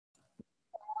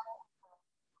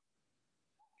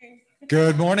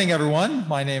Good morning, everyone.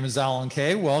 My name is Alan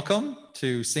Kay. Welcome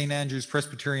to St. Andrew's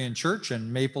Presbyterian Church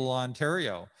in Maple,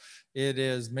 Ontario. It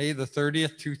is May the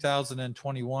 30th,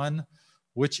 2021,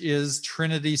 which is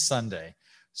Trinity Sunday.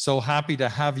 So happy to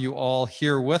have you all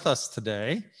here with us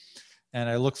today. And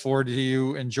I look forward to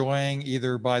you enjoying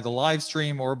either by the live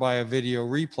stream or by a video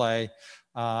replay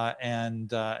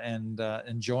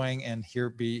enjoying and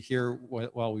be here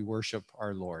while we worship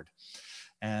our Lord.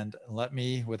 And let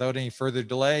me, without any further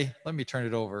delay, let me turn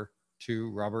it over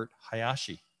to Robert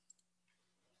Hayashi.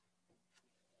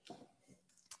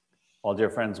 Well, dear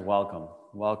friends, welcome.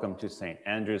 Welcome to St.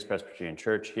 Andrew's Presbyterian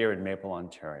Church here in Maple,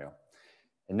 Ontario.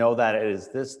 And know that it is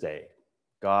this day,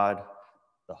 God,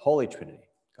 the Holy Trinity,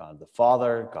 God the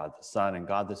Father, God the Son, and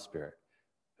God the Spirit,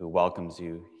 who welcomes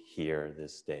you here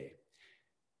this day.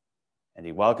 And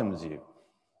he welcomes you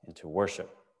into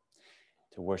worship,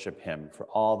 to worship him for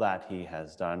all that he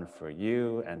has done for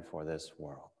you and for this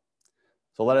world.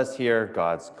 So let us hear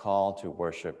God's call to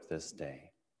worship this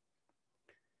day.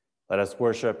 Let us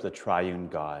worship the triune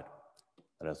God.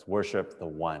 Let us worship the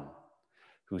one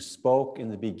who spoke in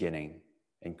the beginning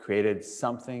and created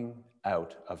something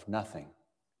out of nothing.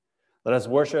 Let us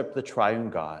worship the triune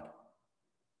God.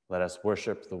 Let us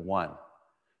worship the one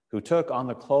who took on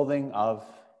the clothing of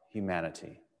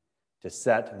humanity to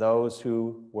set those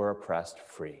who were oppressed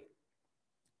free.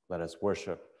 Let us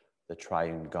worship the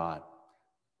triune God.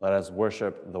 Let us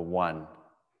worship the one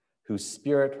whose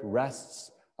spirit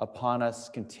rests upon us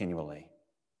continually,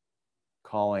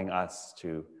 calling us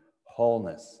to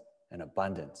wholeness and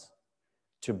abundance,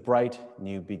 to bright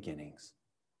new beginnings.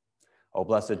 O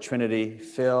blessed Trinity,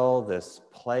 fill this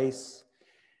place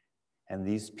and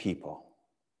these people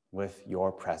with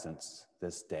your presence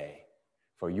this day.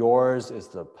 For yours is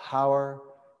the power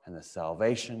and the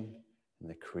salvation and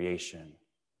the creation,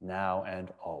 now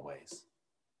and always.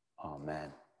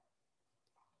 Amen.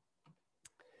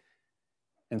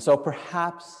 And so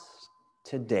perhaps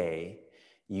today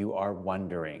you are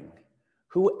wondering,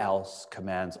 who else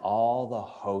commands all the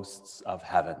hosts of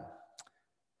heaven?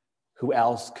 Who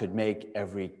else could make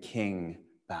every king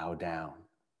bow down?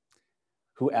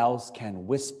 Who else can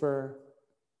whisper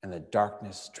and the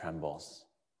darkness trembles?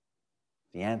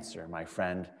 The answer, my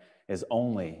friend, is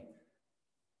only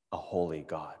a holy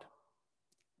God.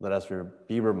 Let us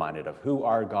be reminded of who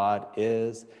our God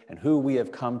is and who we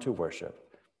have come to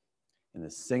worship in the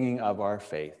singing of our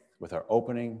faith with our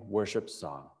opening worship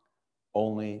song,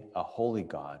 Only a Holy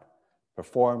God,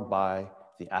 performed by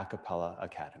the A Cappella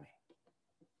Academy.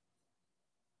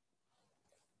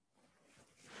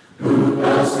 Who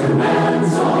else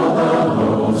commands all the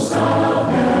hosts of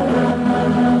heaven?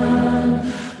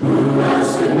 Who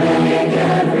else could make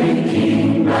every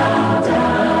king bow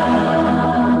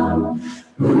down?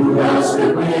 Who else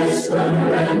could whisper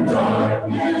and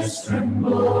darkness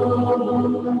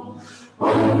tremble?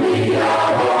 Only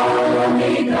our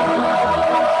only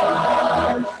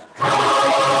God.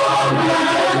 Come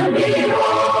and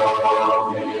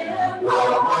behold him, the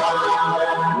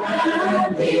one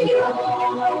and the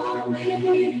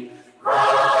only.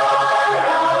 Cry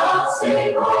out,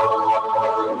 sing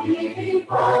holy,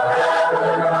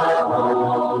 forever a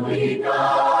holy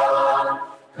God.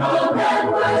 Come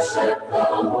and worship the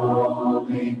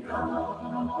holy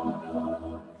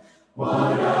God.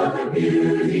 What other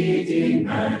beauty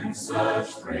demands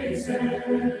such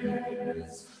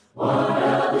praises? What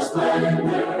other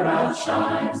splendor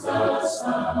outshines the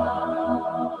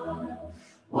sun?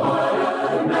 What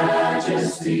other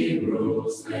majesty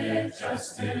rules with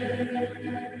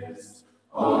justice?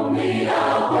 Only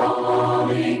our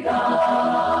holy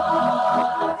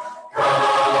God.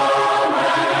 Come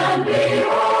and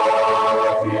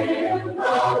behold him, the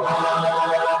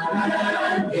one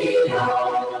and the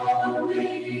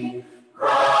only.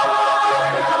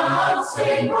 Cry out,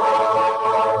 sing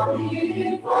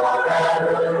holy,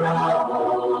 forever a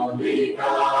holy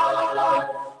God.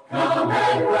 Come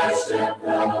and worship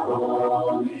the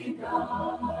holy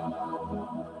God.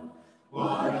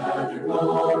 What other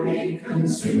glory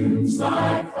consumes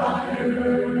like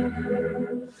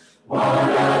fire? What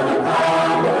other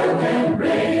power can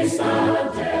raise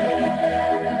the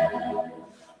dead?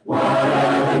 What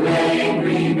other name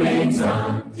remains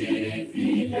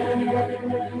undefeated?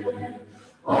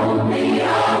 Only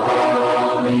our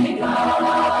holy God.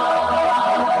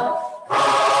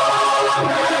 Come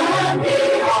and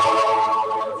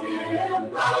behold him,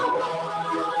 the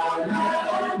one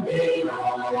and the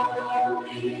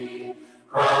only.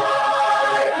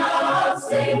 Cry out,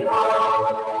 sing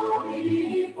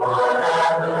holy,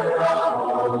 forever a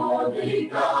holy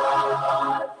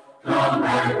God. Come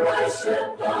and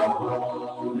worship the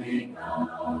holy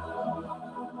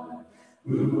God.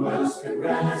 Who else could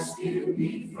rescue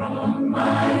me from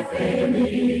my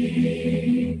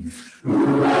failing?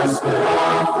 Who else could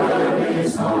offer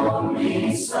his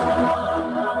only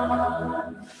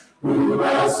Son? Who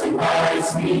else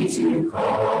invites me to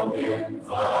call him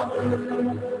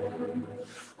Father?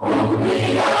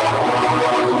 Only our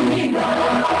holy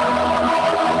God.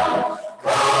 Come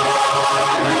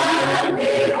and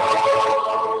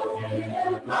behold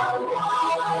him, the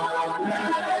one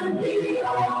and the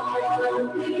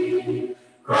only.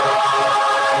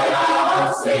 Cry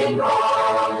out, sing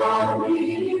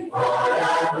glory,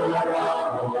 forever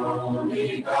our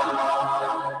holy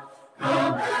God.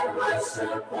 Come and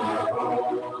worship the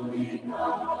holy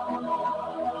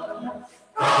God.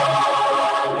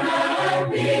 Come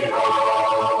and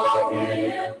behold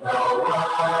him, the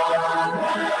one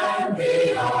and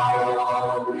the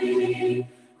only.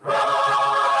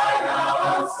 Cry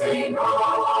out, sing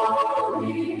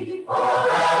glory,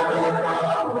 forever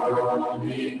our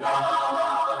holy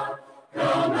God.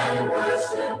 Come and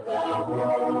worship the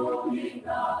holy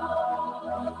God.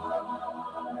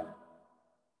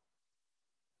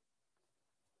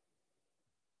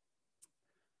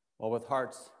 Well, with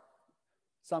hearts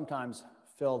sometimes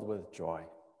filled with joy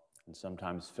and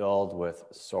sometimes filled with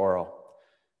sorrow,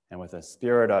 and with a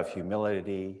spirit of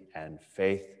humility and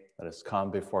faith, let us come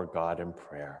before God in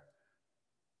prayer.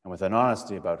 And with an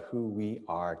honesty about who we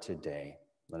are today,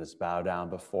 let us bow down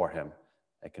before him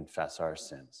and confess our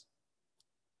sins.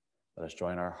 Let us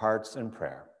join our hearts in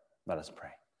prayer. Let us pray.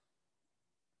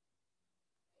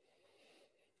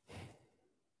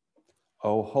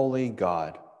 O holy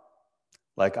God,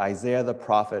 like Isaiah the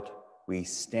prophet, we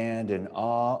stand in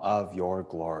awe of your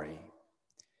glory,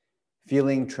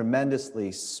 feeling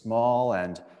tremendously small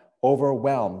and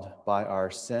overwhelmed by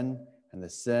our sin and the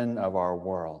sin of our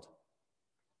world.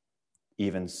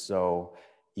 Even so,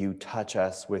 you touch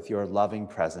us with your loving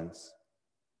presence.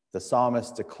 The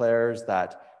psalmist declares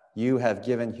that you have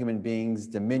given human beings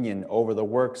dominion over the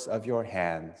works of your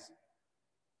hands.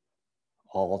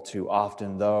 All too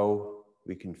often, though,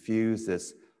 we confuse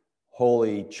this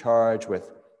holy charge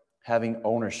with having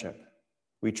ownership.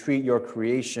 We treat your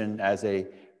creation as a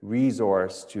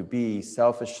resource to be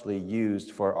selfishly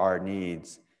used for our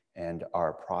needs and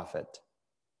our profit.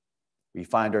 We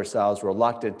find ourselves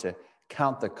reluctant to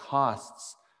count the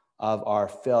costs of our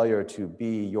failure to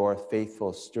be your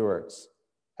faithful stewards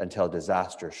until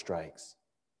disaster strikes.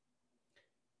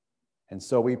 And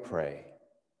so we pray,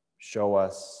 show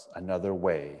us another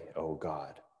way, O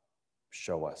God.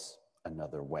 Show us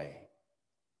another way.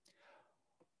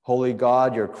 Holy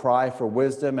God, your cry for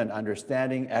wisdom and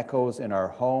understanding echoes in our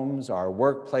homes, our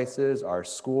workplaces, our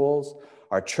schools,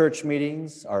 our church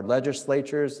meetings, our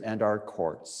legislatures, and our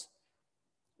courts.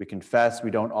 We confess we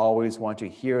don't always want to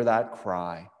hear that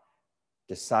cry,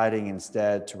 deciding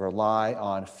instead to rely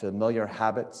on familiar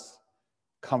habits,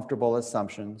 comfortable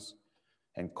assumptions,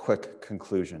 and quick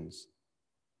conclusions.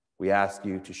 We ask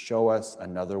you to show us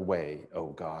another way, O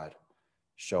God.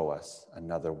 Show us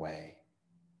another way.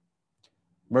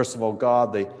 Merciful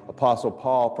God, the Apostle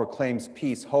Paul proclaims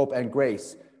peace, hope, and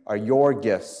grace are your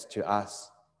gifts to us.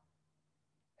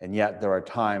 And yet there are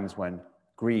times when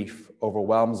grief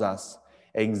overwhelms us,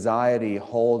 anxiety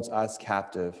holds us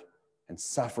captive, and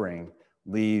suffering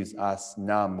leaves us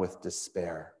numb with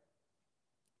despair.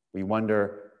 We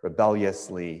wonder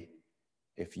rebelliously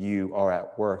if you are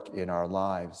at work in our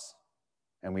lives,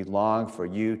 and we long for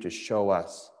you to show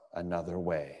us another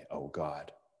way, O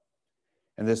God.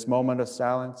 In this moment of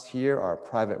silence, hear our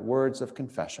private words of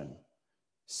confession.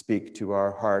 Speak to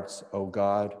our hearts, O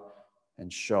God,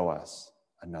 and show us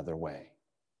another way.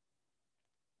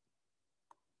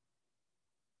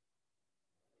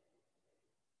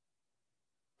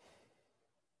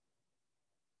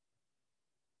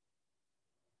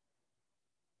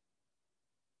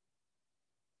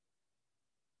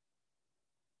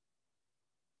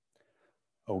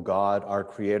 O God, our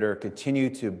Creator, continue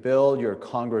to build your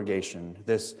congregation,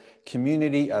 this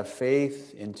community of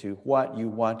faith, into what you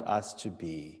want us to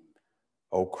be.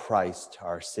 O Christ,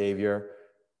 our Savior,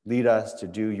 lead us to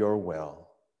do your will.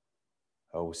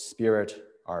 O Spirit,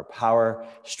 our power,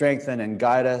 strengthen and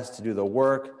guide us to do the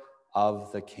work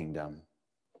of the kingdom.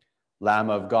 Lamb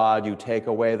of God, you take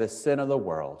away the sin of the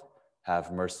world.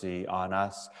 Have mercy on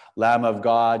us. Lamb of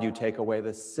God, you take away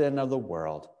the sin of the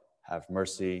world. Have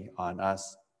mercy on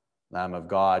us. Lamb of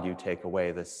God, you take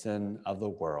away the sin of the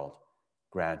world.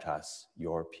 Grant us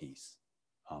your peace.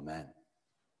 Amen.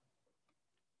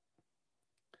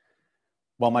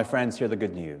 Well, my friends, hear the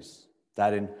good news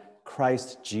that in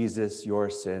Christ Jesus, your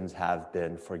sins have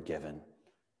been forgiven.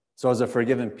 So as a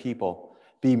forgiven people,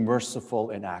 be merciful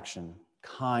in action.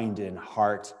 kind in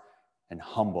heart, and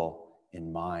humble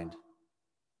in mind.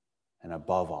 And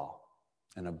above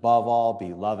all,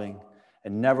 be loving,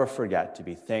 and never forget to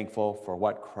be thankful for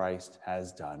what Christ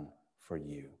has done for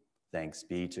you. Thanks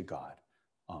be to God.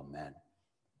 Amen.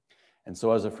 And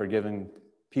so as a forgiven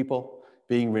people,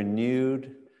 being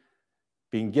renewed,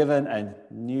 being given a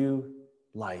new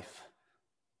life,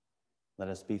 let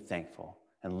us be thankful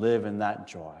and live in that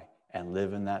joy and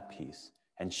live in that peace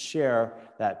and share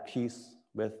that peace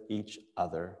with each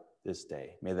other this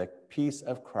day. May the peace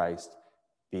of Christ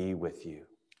be with you.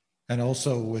 And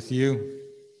also with you.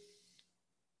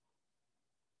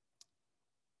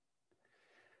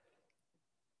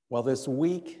 Well, this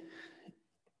week,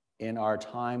 in our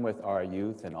time with our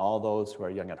youth and all those who are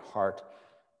young at heart,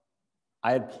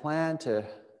 I had planned to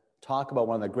talk about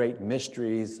one of the great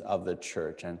mysteries of the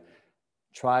church and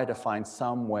try to find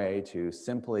some way to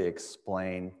simply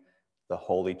explain the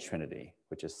Holy Trinity,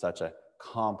 which is such a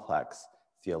complex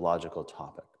theological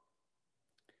topic.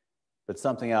 But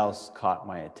something else caught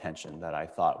my attention that I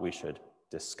thought we should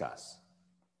discuss.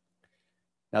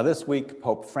 Now, this week,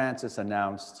 Pope Francis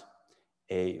announced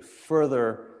a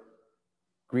further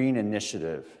green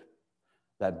initiative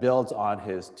that builds on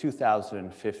his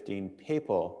 2015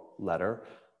 papal letter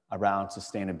around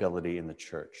sustainability in the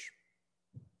church.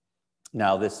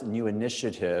 Now, this new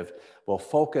initiative will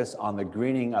focus on the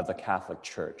greening of the Catholic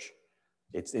Church,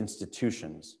 its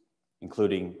institutions,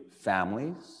 including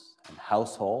families and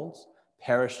households,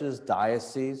 parishes,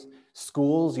 dioceses,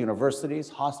 schools, universities,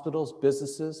 hospitals,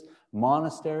 businesses,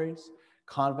 monasteries,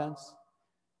 convents,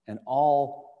 and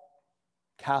all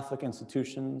Catholic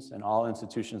institutions and all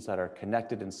institutions that are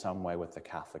connected in some way with the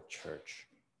Catholic Church.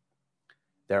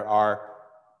 There are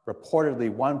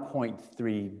reportedly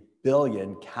 1.3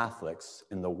 billion Catholics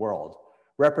in the world,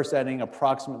 representing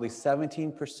approximately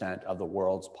 17% of the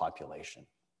world's population.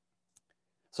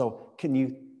 So can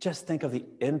you just think of the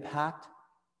impact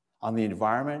on the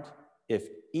environment if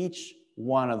each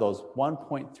one of those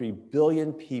 1.3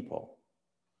 billion people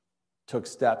took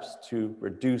steps to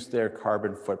reduce their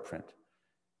carbon footprint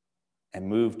and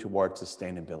move towards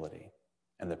sustainability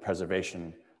and the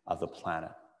preservation of the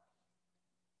planet?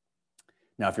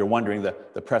 Now, if you're wondering, the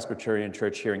Presbyterian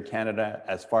Church here in Canada,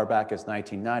 as far back as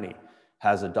 1990,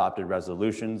 has adopted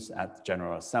resolutions at the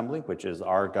General Assembly, which is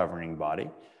our governing body,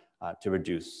 to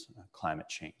reduce climate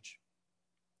change.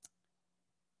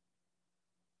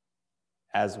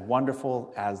 As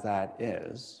wonderful as that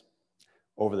is,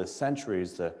 over the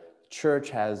centuries, the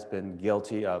church has been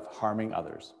guilty of harming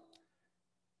others,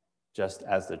 just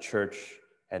as the church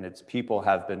and its people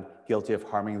have been guilty of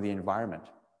harming the environment.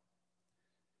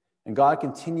 And God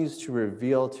continues to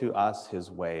reveal to us his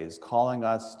ways, calling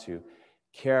us to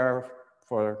care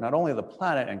for not only the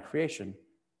planet and creation,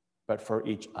 but for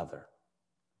each other.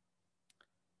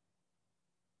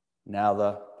 Now,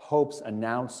 the Pope's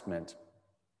announcement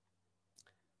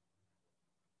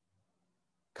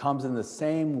comes in the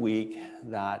same week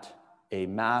that a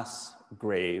mass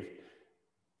grave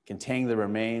containing the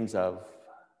remains of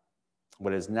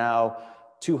what is now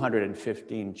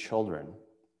 215 children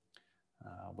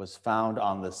was found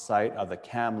on the site of the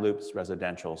Kamloops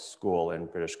Residential School in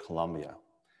British Columbia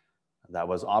that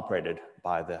was operated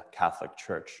by the Catholic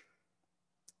Church.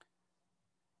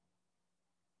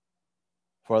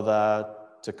 For the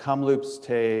Kamloops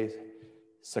Te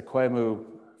Sequemu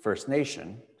First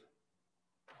Nation,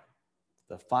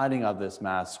 the finding of this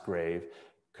mass grave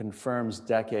confirms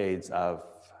decades of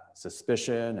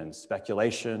suspicion and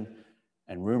speculation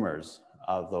and rumors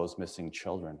of those missing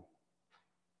children.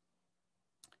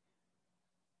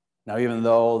 Now, even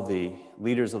though the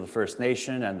leaders of the First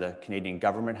Nation and the Canadian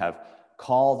government have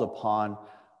called upon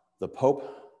the Pope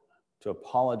to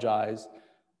apologize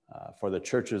for the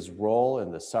church's role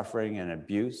in the suffering and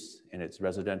abuse in its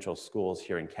residential schools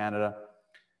here in Canada,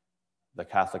 the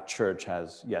Catholic Church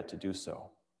has yet to do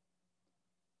so.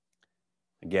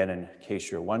 Again, in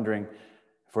case you're wondering,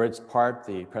 for its part,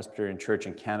 the Presbyterian Church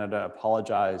in Canada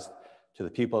apologized to the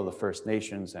people of the First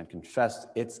Nations and confessed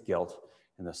its guilt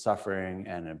in the suffering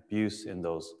and abuse in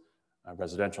those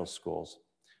residential schools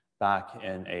back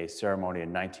in a ceremony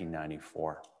in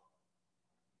 1994.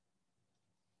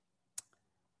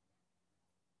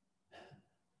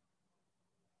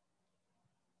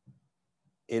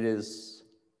 It is,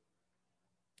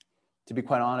 to be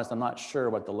quite honest, I'm not sure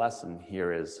what the lesson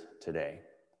here is today.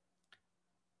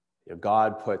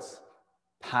 God puts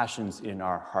passions in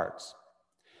our hearts.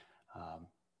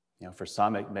 For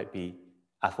some, it might be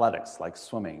athletics, like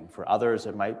swimming. For others,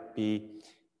 it might be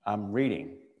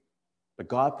reading. But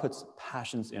God puts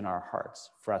passions in our hearts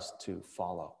for us to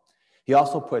follow. He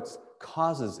also puts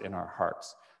causes in our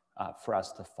hearts for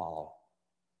us to follow.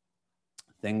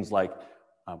 Things like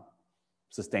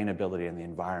sustainability in the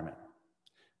environment,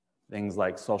 things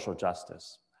like social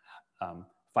justice,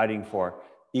 fighting for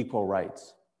equal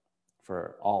rights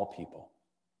for all people.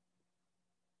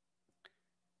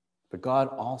 But God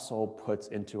also puts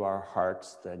into our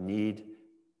hearts the need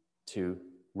to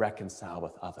reconcile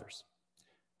with others,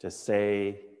 to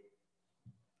say,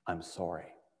 I'm sorry.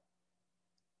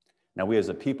 Now, we as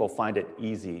a people find it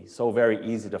easy, so very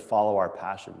easy to follow our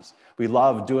passions. We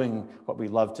love doing what we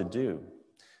love to do.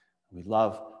 We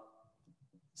love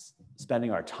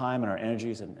spending our time and our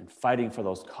energies and fighting for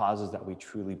those causes that we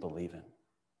truly believe in.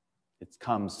 It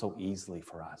comes so easily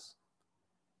for us.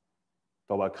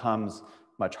 But what comes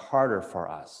much harder for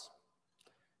us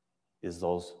is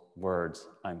those words,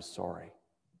 I'm sorry.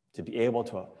 To be able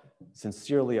to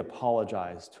sincerely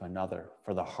apologize to another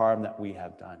for the harm that we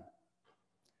have done.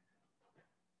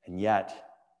 And yet,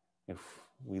 if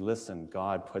we listen,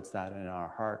 God puts that in our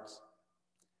hearts.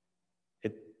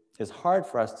 It is hard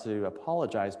for us to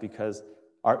apologize because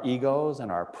our egos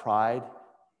and our pride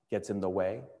gets in the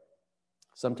way.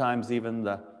 Sometimes even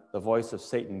the voice of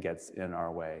Satan gets in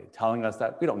our way, telling us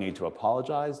that we don't need to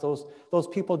apologize. Those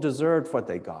people deserved what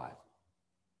they got.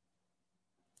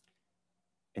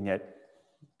 And yet,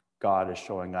 God is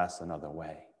showing us another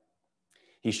way.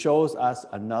 He shows us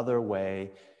another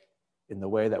way in the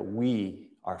way that we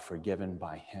are forgiven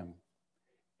by him,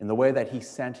 in the way that he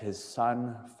sent his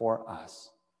son for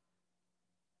us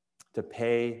to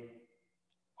pay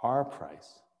our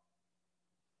price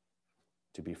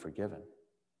to be forgiven.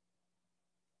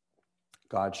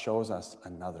 God shows us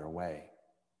another way.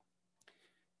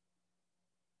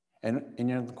 And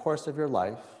in the course of your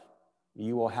life,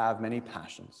 you will have many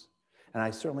passions. And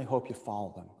I certainly hope you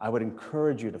follow them. I would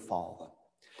encourage you to follow them,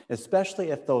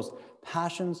 especially if those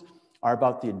passions are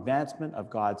about the advancement of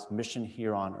God's mission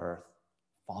here on earth.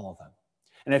 Follow them.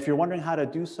 And if you're wondering how to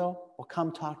do so, well,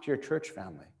 come talk to your church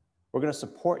family. We're going to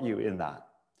support you in that.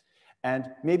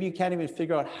 And maybe you can't even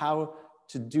figure out how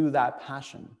to do that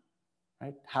passion,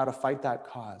 right? How to fight that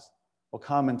cause. Well,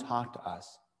 come and talk to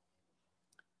us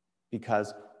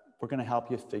because we're going to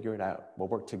help you figure it out. We'll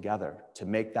work together to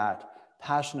make that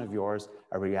passion of yours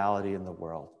a reality in the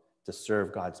world, to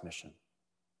serve God's mission.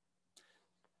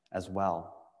 As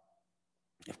well,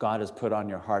 if God has put on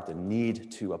your heart the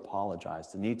need to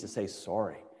apologize, the need to say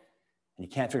sorry, and you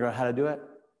can't figure out how to do it,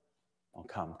 well,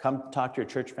 come talk to your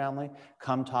church family,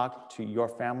 come talk to your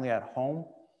family at home,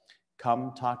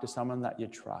 come talk to someone that you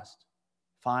trust.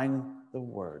 Find the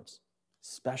words,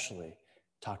 especially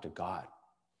talk to God,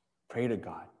 pray to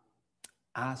God.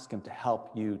 Ask him to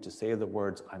help you to say the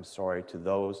words, I'm sorry, to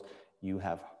those you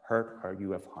have hurt or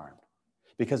you have harmed.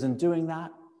 Because in doing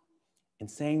that, in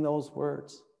saying those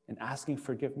words, in asking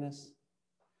forgiveness,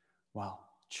 well,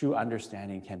 true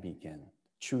understanding can begin.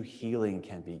 True healing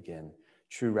can begin.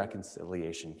 True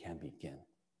reconciliation can begin.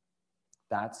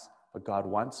 That's what God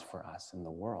wants for us in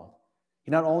the world.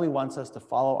 He not only wants us to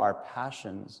follow our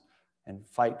passions and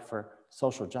fight for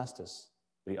social justice,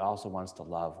 but he also wants to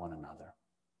love one another.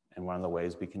 And one of the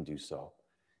ways we can do so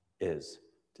is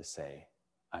to say,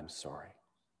 I'm sorry.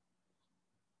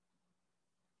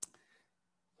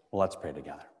 Well, let's pray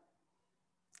together.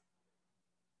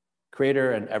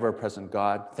 Creator and ever-present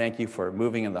God, thank you for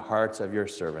moving in the hearts of your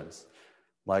servants,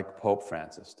 like Pope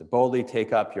Francis, to boldly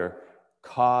take up your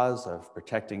cause of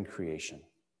protecting creation.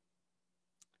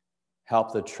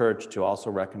 Help the church to also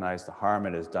recognize the harm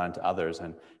it has done to others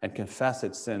and confess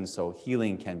its sins so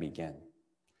healing can begin.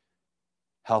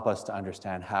 Help us to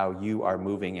understand how you are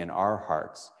moving in our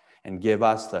hearts and give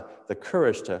us the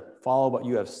courage to follow what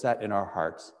you have set in our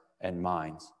hearts and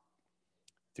minds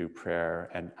through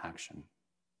prayer and action.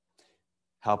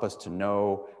 Help us to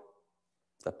know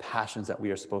the passions that we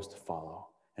are supposed to follow,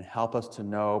 and help us to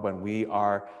know when we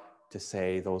are to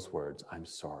say those words, I'm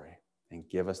sorry, and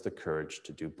give us the courage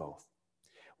to do both.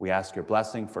 We ask your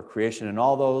blessing for creation and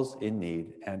all those in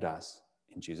need and us.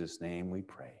 In Jesus' name we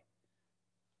pray.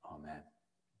 Amen.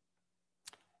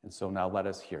 And so now let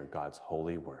us hear God's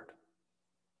holy word.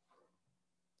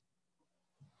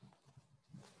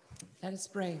 Let us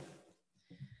pray.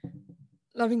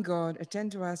 Loving God,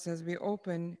 attend to us as we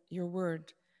open your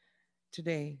word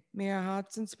today. May our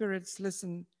hearts and spirits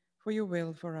listen for your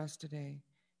will for us today.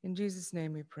 In Jesus'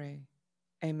 name we pray.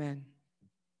 Amen.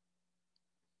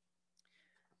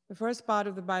 The first part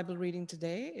of the Bible reading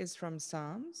today is from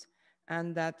Psalms,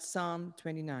 and that's Psalm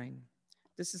 29.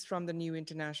 This is from the New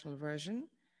International Version,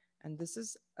 and this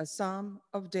is a Psalm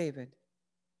of David.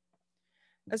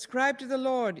 Ascribe to the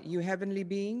Lord, you heavenly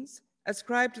beings.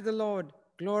 Ascribe to the Lord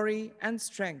glory and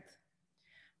strength.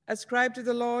 Ascribe to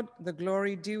the Lord the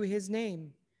glory due his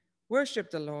name.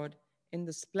 Worship the Lord in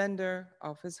the splendor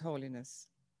of his holiness.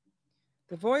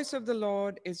 The voice of the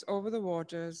Lord is over the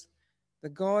waters. The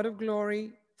God of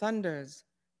glory thunders.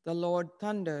 The Lord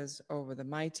thunders over the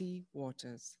mighty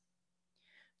waters.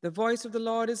 The voice of the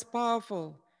Lord is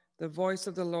powerful. The voice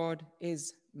of the Lord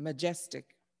is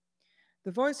majestic.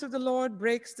 The voice of the Lord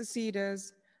breaks the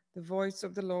cedars. The voice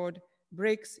of the Lord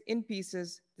breaks in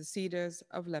pieces the cedars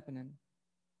of Lebanon.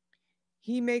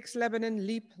 He makes Lebanon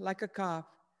leap like a calf,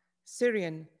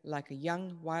 Syrian like a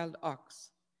young wild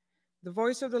ox. The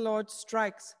voice of the Lord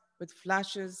strikes with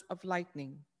flashes of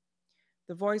lightning.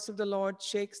 The voice of the Lord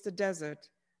shakes the desert.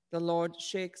 The Lord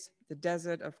shakes the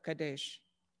desert of Kadesh.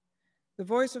 The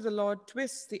voice of the Lord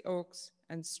twists the oaks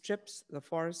and strips the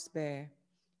forests bare.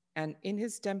 And in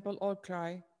his temple all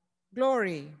cry,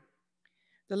 "Glory!"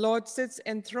 The Lord sits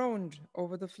enthroned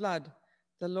over the flood.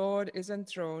 The Lord is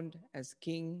enthroned as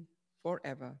King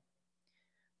forever.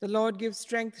 The Lord gives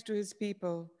strength to his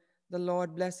people. The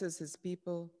Lord blesses his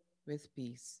people with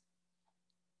peace.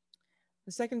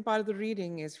 The second part of the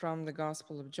reading is from the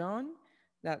Gospel of John.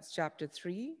 That's chapter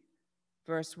 3,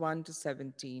 verse 1 to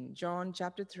 17. John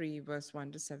chapter 3, verse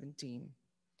 1 to 17.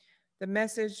 The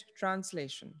Message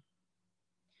translation.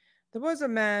 There was a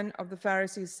man of the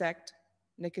Pharisee sect,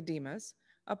 Nicodemus,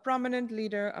 a prominent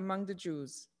leader among the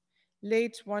Jews.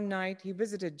 Late one night, he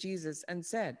visited Jesus and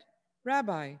said,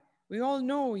 "Rabbi, we all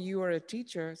know you are a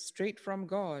teacher straight from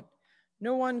God.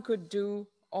 No one could do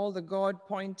all the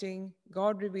God-pointing,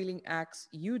 God-revealing acts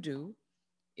you do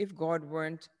if God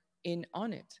weren't in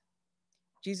on it."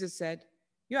 Jesus said,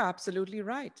 "You're absolutely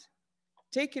right.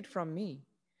 Take it from me.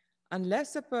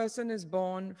 Unless a person is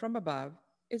born from above,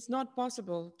 it's not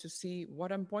possible to see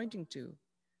what I'm pointing to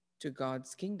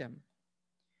God's kingdom."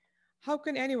 "How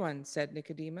can anyone," said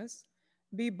Nicodemus,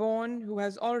 "be born who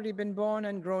has already been born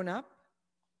and grown up?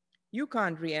 You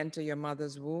can't re-enter your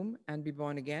mother's womb and be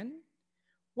born again.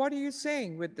 What are you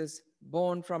saying with this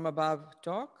born from above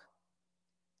talk?"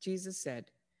 Jesus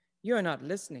said, "You're not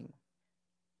listening.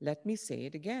 Let me say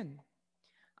it again.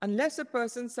 Unless a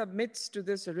person submits to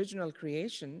this original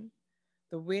creation,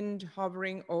 the wind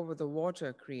hovering over the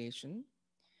water creation,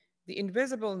 the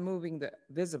invisible moving the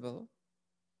visible,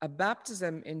 a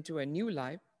baptism into a new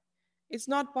life, it's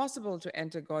not possible to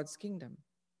enter God's kingdom.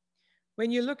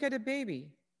 When you look at a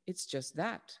baby, it's just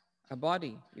that, a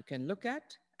body you can look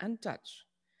at and touch.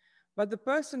 But the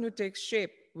person who takes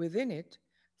shape within it,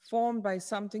 formed by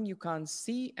something you can't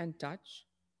see and touch,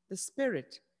 the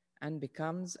spirit, and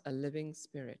becomes a living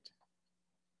spirit.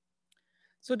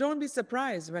 So don't be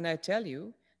surprised when I tell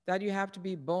you that you have to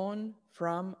be born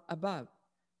from above,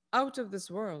 out of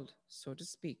this world, so to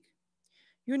speak.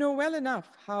 You know well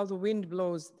enough how the wind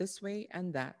blows this way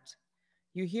and that.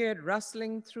 You hear it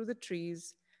rustling through the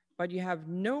trees, but you have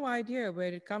no idea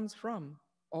where it comes from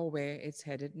or where it's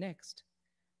headed next.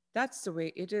 That's the way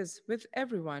it is with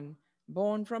everyone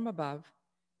born from above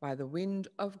by the wind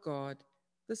of God,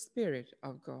 the Spirit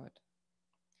of God.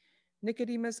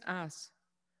 Nicodemus asked,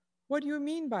 "What do you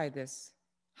mean by this?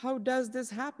 How does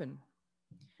this happen?"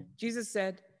 Jesus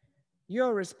said,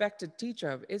 "You're a respected teacher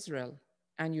of Israel,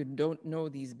 and you don't know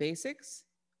these basics?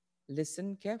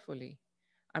 Listen carefully.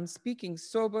 I'm speaking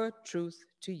sober truth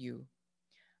to you.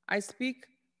 I speak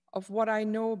of what I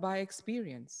know by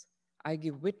experience. I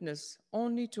give witness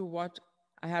only to what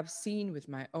I have seen with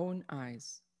my own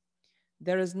eyes.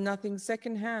 There is nothing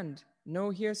secondhand,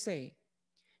 no hearsay.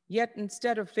 Yet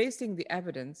instead of facing the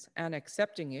evidence and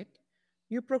accepting it,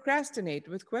 you procrastinate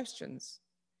with questions.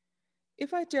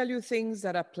 If I tell you things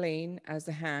that are plain as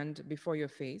the hand before your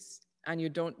face, and you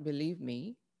don't believe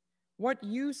me, what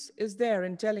use is there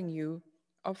in telling you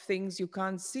of things you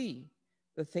can't see,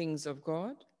 the things of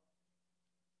God?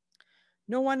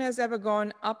 No one has ever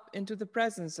gone up into the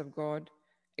presence of God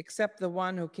except the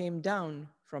one who came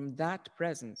down from that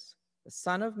presence, the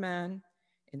Son of Man,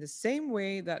 in the same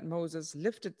way that Moses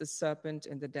lifted the serpent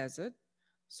in the desert,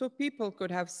 so people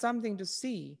could have something to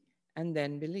see and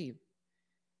then believe.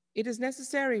 It is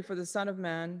necessary for the Son of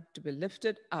Man to be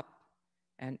lifted up,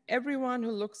 and everyone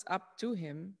who looks up to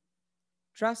him,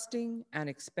 trusting and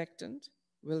expectant,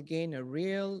 will gain a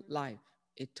real life,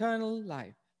 eternal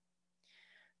life.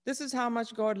 This is how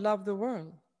much God loved the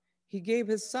world. He gave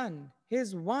his Son,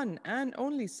 his one and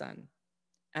only Son.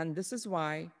 And this is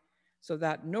why, so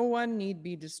that no one need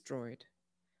be destroyed.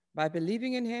 By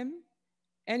believing in him,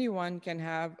 anyone can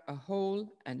have a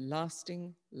whole and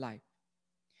lasting life.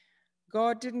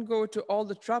 God didn't go to all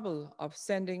the trouble of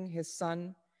sending his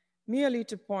Son merely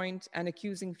to point an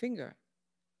accusing finger,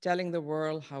 telling the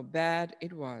world how bad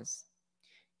it was.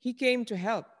 He came to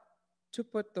help, to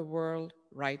put the world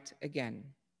right again.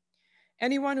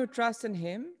 Anyone who trusts in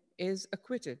him is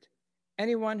acquitted.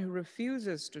 Anyone who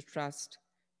refuses to trust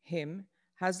him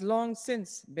has long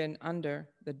since been under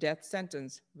the death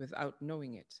sentence without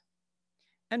knowing it.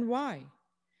 And why?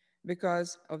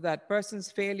 Because of that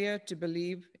person's failure to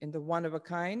believe in the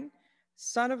one-of-a-kind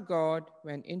Son of God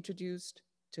when introduced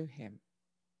to him.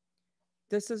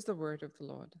 This is the word of the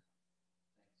Lord.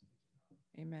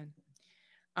 Amen.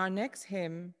 Our next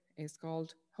hymn is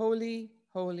called Holy,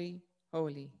 Holy,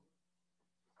 Holy.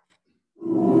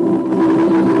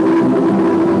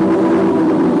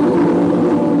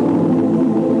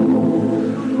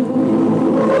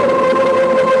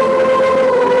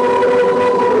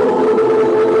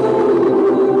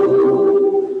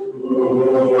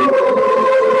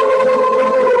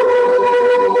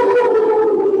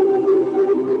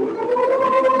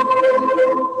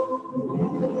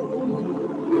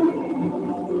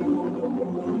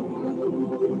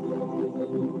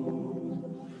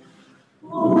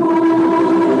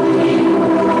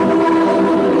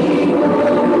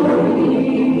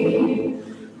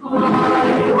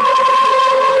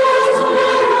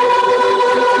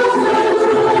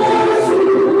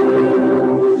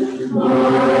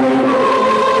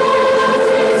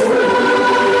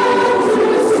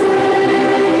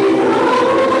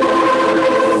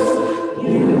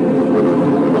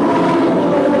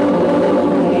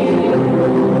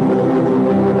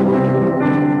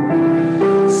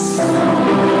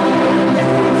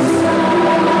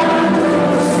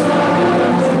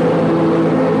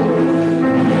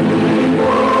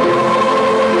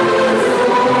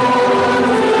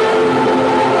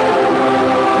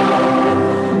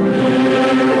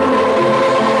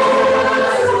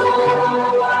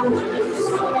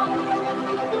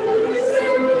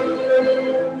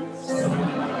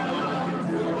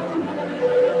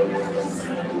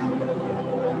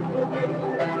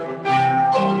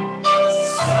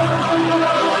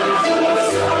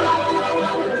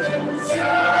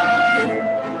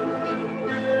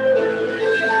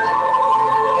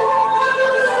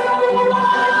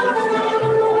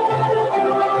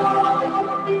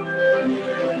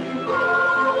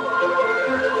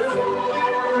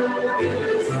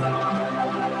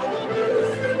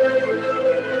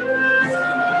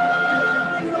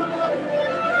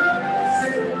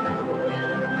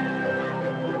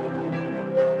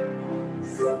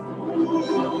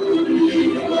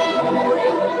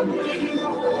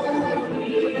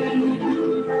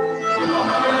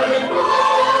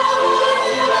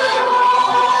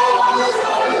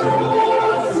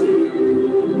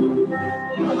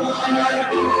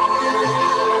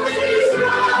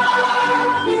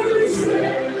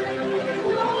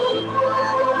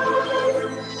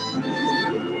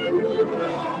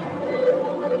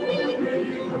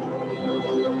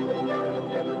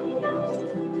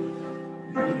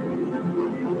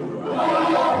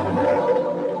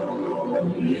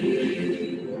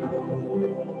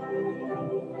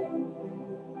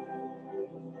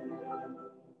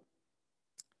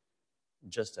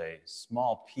 Just a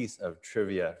small piece of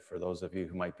trivia for those of you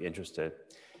who might be interested.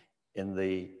 In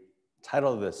the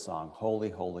title of this song, Holy,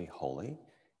 Holy, Holy,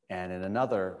 and in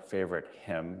another favorite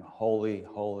hymn, Holy,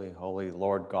 Holy, Holy,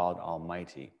 Lord God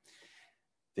Almighty,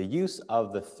 the use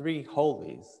of the three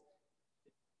holies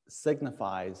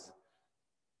signifies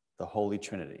the Holy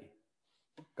Trinity,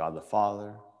 God the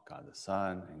Father, God the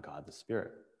Son, and God the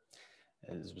Spirit.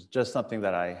 It was just something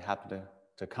that I happened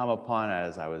to come upon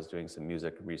as I was doing some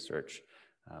music research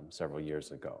several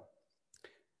years ago.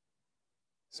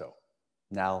 So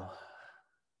now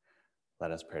let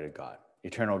us pray to God.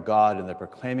 Eternal God, in the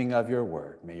proclaiming of your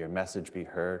word, may your message be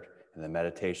heard in the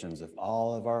meditations of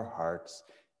all of our hearts.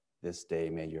 This day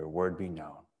may your word be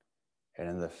known, and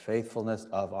in the faithfulness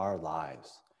of our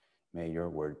lives, may your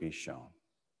word be shown.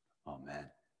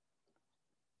 Amen.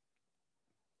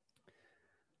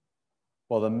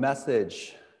 Well, the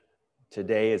message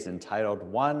today is entitled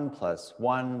 1 +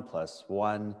 1 +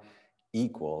 1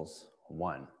 =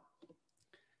 1.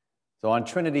 So on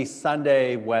Trinity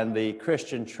Sunday, when the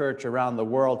Christian church around the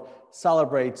world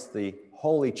celebrates the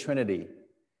Holy Trinity,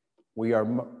 we are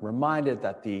reminded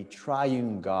that the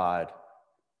triune God,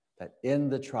 that in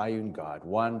the triune God,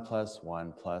 1 +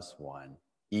 1 + 1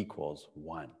 =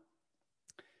 1.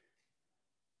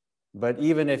 But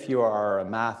even if you are a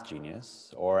math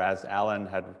genius, or as Alan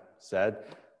had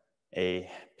said,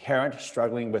 a parent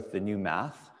struggling with the new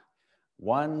math,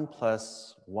 1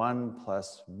 + 1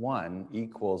 + 1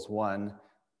 = 1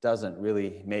 doesn't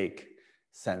really make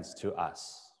sense to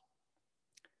us.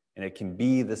 And it can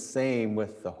be the same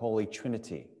with the Holy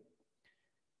Trinity.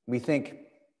 We think,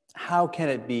 how can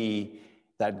it be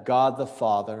that God the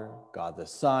Father, God the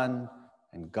Son,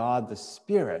 and God the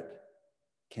Spirit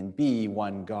can be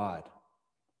one God.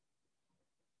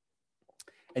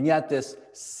 And yet this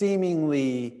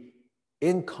seemingly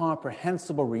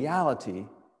incomprehensible reality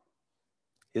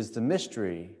is the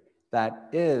mystery that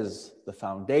is the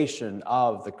foundation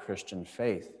of the Christian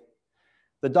faith.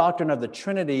 The doctrine of the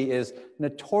Trinity is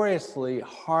notoriously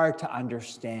hard to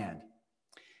understand.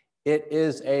 It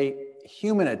is a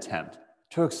human attempt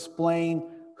to explain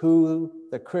who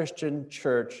the Christian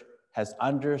church has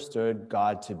understood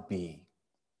God to be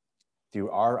through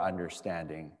our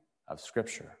understanding of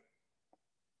Scripture.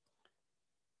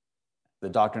 The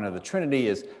doctrine of the Trinity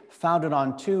is founded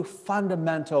on two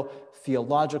fundamental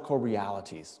theological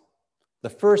realities. The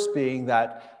first being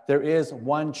that there is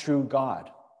one true God,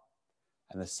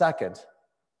 and the second,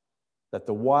 that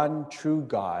the one true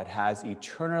God has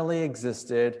eternally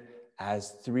existed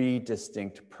as three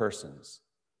distinct persons,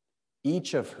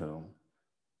 each of whom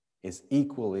is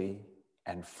equally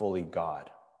and fully God.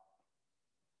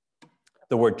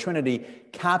 The word Trinity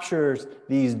captures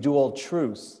these dual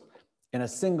truths in a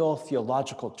single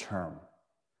theological term.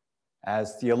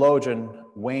 As theologian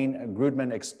Wayne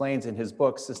Grudman explains in his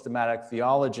book, Systematic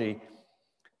Theology,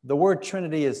 the word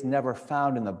Trinity is never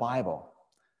found in the Bible,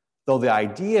 though the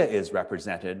idea is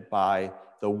represented by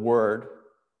the word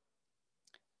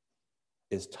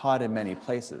is taught in many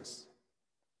places.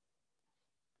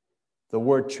 The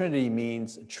word Trinity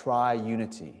means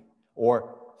triunity,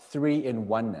 or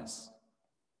three-in-oneness.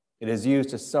 It is used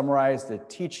to summarize the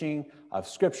teaching of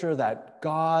Scripture that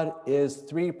God is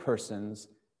three persons,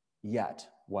 yet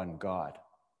one God.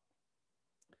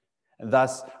 And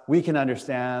thus, we can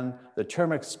understand the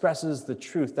term expresses the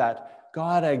truth that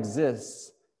God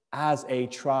exists as a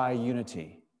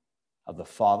triunity of the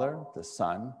Father, the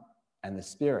Son, and the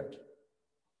Spirit.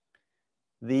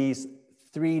 These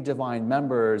three divine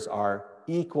members are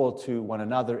equal to one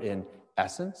another in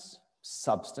essence,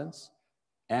 substance,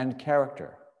 and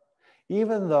character,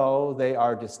 even though they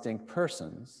are distinct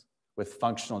persons with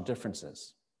functional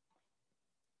differences.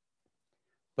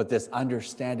 But this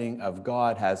understanding of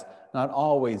God has not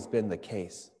always been the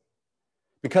case.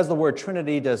 Because the word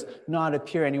Trinity does not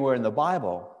appear anywhere in the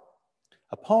Bible,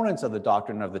 opponents of the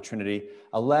doctrine of the Trinity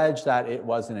allege that it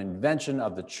was an invention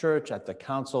of the church at the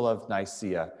Council of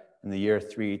Nicaea in the year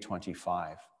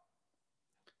 325.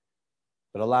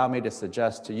 But allow me to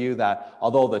suggest to you that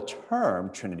although the term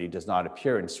Trinity does not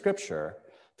appear in Scripture,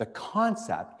 the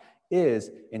concept is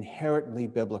inherently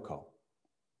biblical.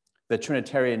 The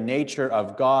Trinitarian nature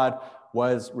of God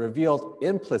was revealed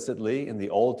implicitly in the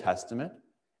Old Testament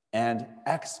and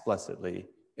explicitly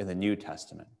in the New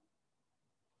Testament.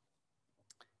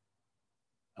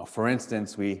 Now, for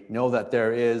instance, we know that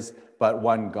there is but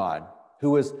one God,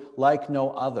 who is like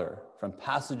no other, from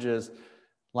passages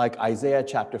like Isaiah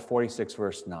chapter 46,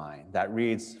 verse 9, that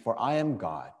reads, "For I am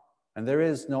God, and there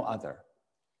is no other.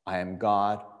 I am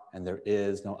God, and there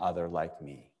is no other like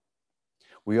me."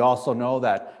 We also know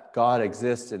that God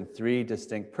exists in three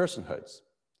distinct personhoods,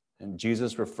 and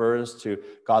Jesus refers to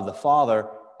God the Father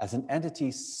as an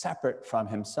entity separate from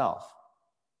himself.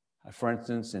 For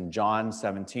instance, in John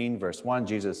 17, verse 1,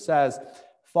 Jesus says,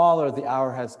 "Father, the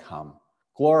hour has come.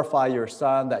 Glorify your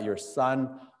Son, that your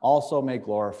Son also may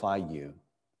glorify you."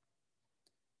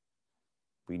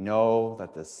 We know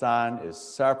that the Son is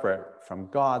separate from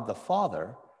God the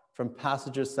Father from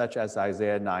passages such as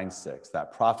Isaiah 9:6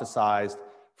 that prophesies,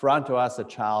 "For unto us a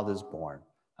child is born,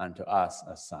 unto us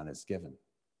a son is given."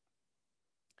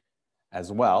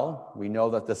 As well, we know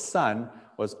that the Son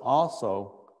was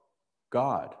also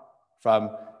God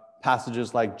from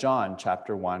passages like John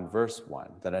chapter 1, verse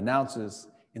 1, that announces,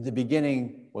 "In the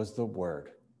beginning was the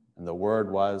Word, and the Word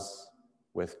was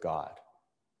with God,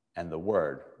 and the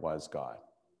Word was God."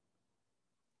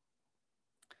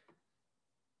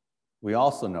 We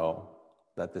also know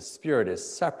that the Spirit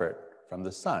is separate from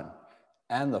the Son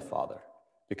and the Father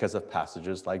because of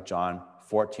passages like John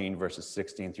 14, verses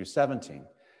 16 through 17,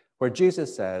 where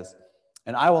Jesus says,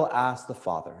 "And I will ask the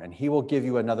Father, and he will give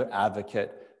you another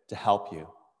advocate to help you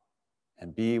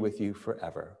and be with you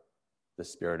forever, the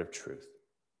Spirit of truth."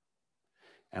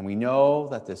 And we know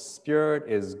that the Spirit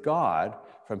is God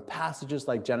from passages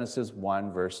like Genesis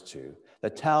 1, verse 2,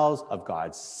 that tells of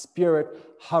God's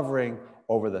Spirit hovering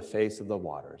over the face of the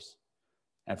waters.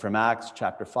 And from Acts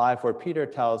chapter 5, where Peter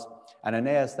tells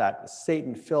Ananias that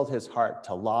Satan filled his heart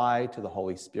to lie to the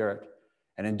Holy Spirit.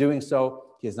 And in doing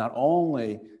so, he has not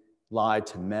only lied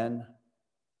to men,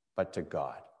 but to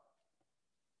God.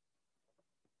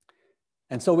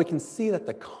 And so we can see that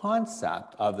the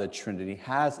concept of the Trinity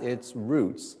has its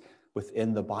roots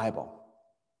within the Bible.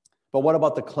 But what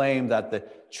about the claim that the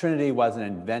Trinity was an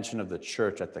invention of the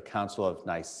church at the Council of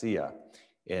Nicaea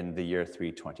in the year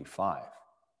 325?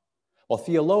 Well,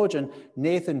 theologian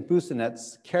Nathan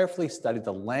Busenitz carefully studied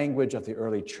the language of the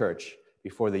early church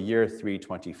before the year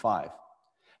 325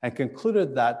 and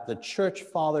concluded that the church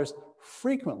fathers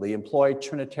frequently employed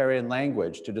Trinitarian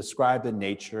language to describe the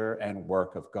nature and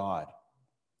work of God.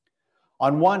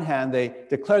 On one hand, they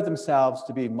declared themselves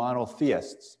to be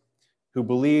monotheists who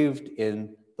believed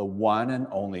in the one and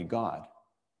only God.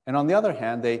 And on the other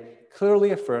hand, they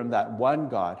clearly affirmed that one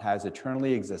God has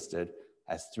eternally existed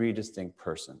as three distinct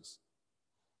persons,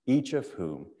 each of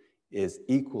whom is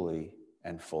equally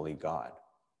and fully God.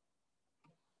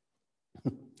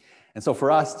 And so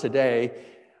for us today,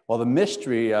 while the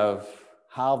mystery of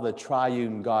how the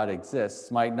triune God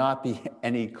exists might not be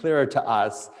any clearer to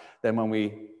us than when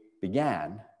we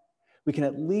began, we can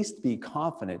at least be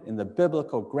confident in the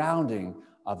biblical grounding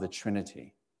of the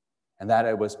Trinity and that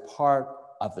it was part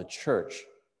of the church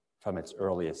from its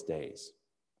earliest days.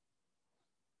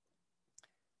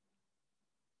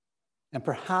 And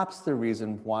perhaps the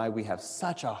reason why we have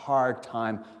such a hard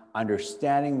time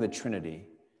understanding the Trinity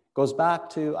goes back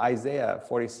to Isaiah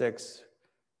 46,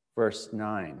 verse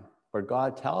 9, where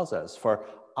God tells us, "For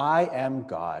I am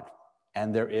God,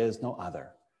 and there is no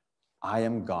other. I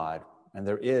am God, and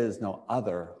there is no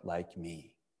other like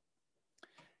me."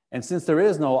 And since there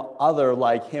is no other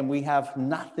like him, we have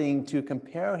nothing to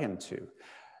compare him to,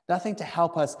 nothing to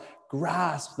help us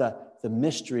grasp the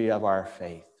mystery of our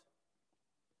faith.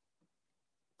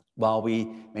 While we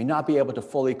may not be able to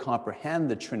fully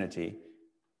comprehend the Trinity,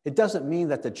 it doesn't mean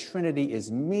that the Trinity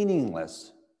is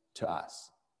meaningless to us.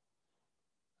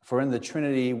 For in the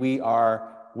Trinity, we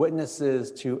are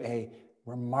witnesses to a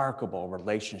remarkable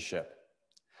relationship,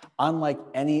 unlike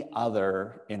any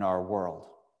other in our world.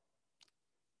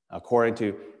 According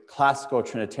to classical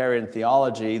Trinitarian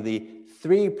theology, the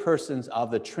three persons of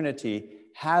the Trinity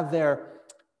have their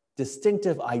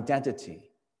distinctive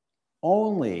identity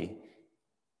only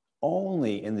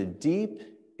in the deep,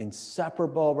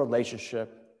 inseparable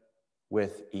relationship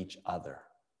with each other.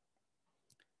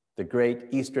 The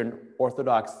great Eastern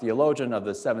Orthodox theologian of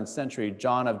the 7th century,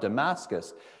 John of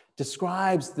Damascus,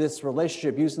 describes this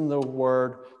relationship using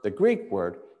the Greek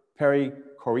word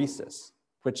perichoresis,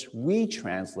 which we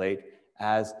translate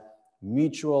as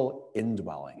mutual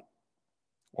indwelling,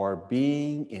 or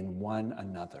being in one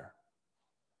another.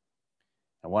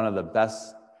 And one of the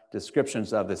best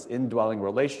descriptions of this indwelling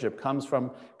relationship comes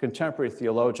from contemporary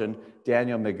theologian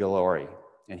Daniel Migliore.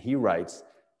 And he writes,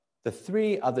 "The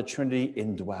three of the Trinity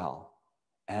indwell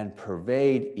and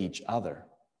pervade each other.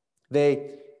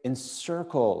 They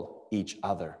encircle each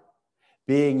other,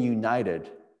 being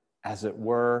united, as it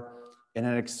were, in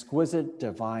an exquisite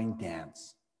divine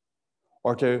dance.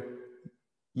 Or to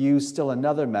use still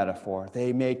another metaphor,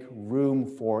 they make room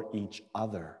for each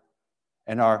other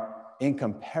and are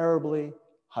incomparably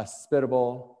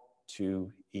hospitable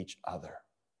to each other."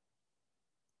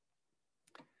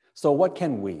 So what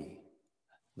can we,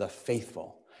 the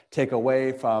faithful, take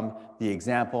away from the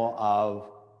example of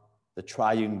the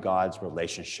triune God's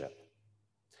relationship?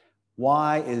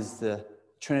 Why is the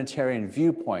Trinitarian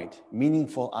viewpoint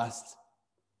meaningful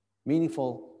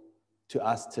to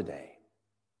us today?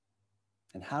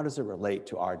 And how does it relate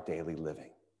to our daily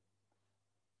living?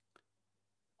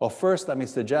 Well, first, let me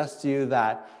suggest to you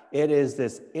that it is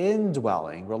this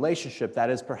indwelling relationship that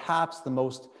is perhaps the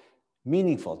most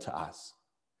meaningful to us,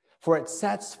 for it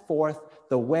sets forth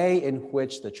the way in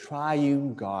which the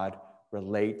triune God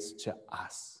relates to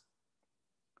us.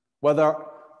 Whether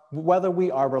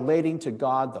we are relating to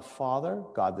God the Father,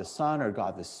 God the Son, or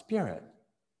God the Spirit,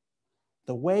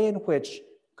 the way in which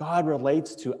God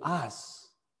relates to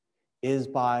us is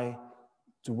by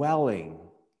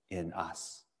dwelling in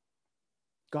us.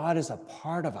 God is a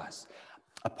part of us,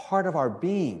 a part of our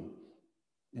being,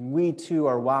 and we too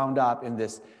are wound up in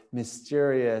this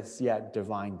mysterious yet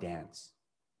divine dance.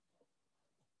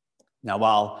 Now,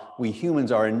 while we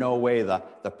humans are in no way the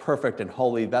perfect and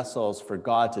holy vessels for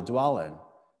God to dwell in,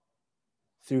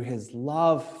 through his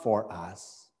love for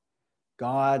us,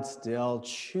 God still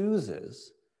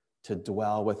chooses to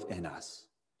dwell within us,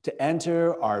 to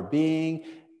enter our being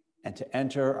and to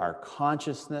enter our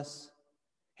consciousness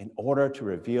in order to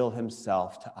reveal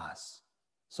himself to us,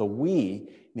 so we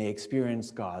may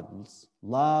experience God's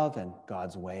love and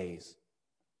God's ways.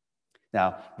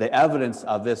 Now, the evidence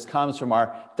of this comes from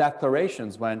our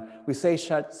declarations when we say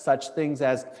such things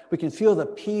as, "We can feel the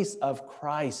peace of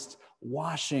Christ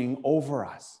washing over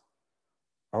us,"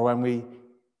 or when we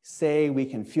say we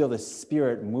can feel the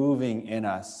Spirit moving in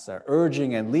us,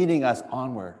 urging and leading us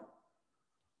onward,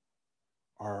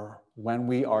 or when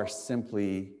we are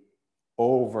simply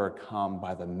overcome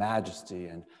by the majesty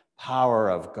and power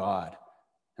of God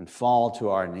and fall to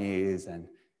our knees and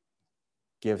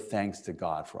give thanks to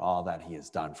God for all that he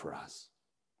has done for us.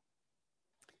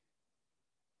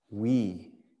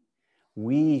 We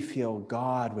feel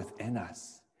God within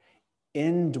us,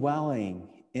 indwelling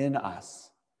in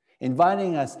us,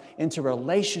 inviting us into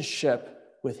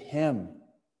relationship with him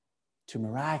to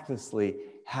miraculously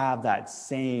have that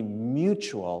same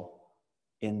mutual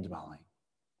indwelling.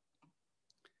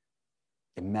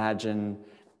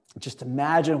 Just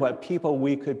imagine what people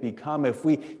we could become if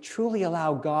we truly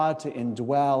allow God to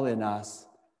indwell in us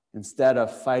instead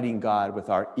of fighting God with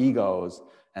our egos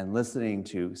and listening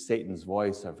to Satan's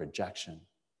voice of rejection.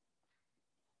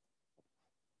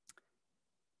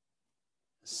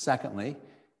 Secondly,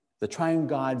 the triune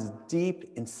God's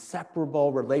deep,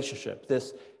 inseparable relationship,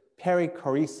 this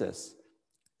perichoresis,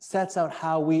 sets out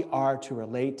how we are to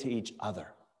relate to each other.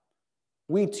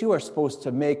 We too are supposed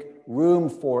to make room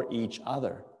for each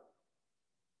other,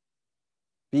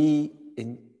 be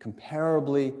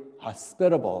incomparably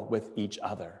hospitable with each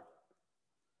other,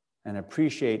 and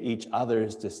appreciate each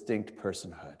other's distinct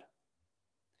personhood.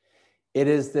 It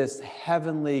is this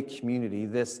heavenly community,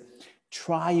 this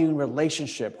triune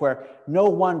relationship where no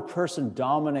one person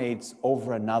dominates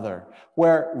over another,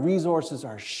 where resources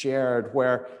are shared,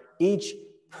 where each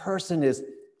person is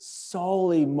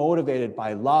solely motivated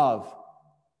by love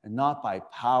and not by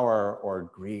power or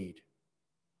greed.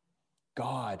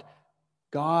 God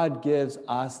gives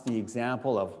us the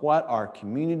example of what our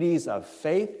communities of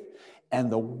faith and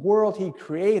the world he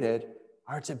created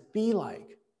are to be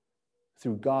like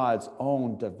through God's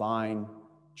own divine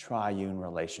triune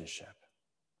relationship.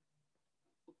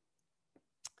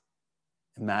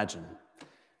 Imagine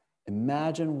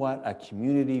what a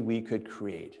community we could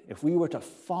create if we were to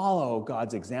follow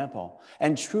God's example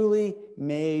and truly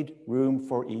made room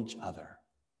for each other,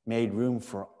 made room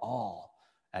for all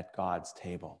at God's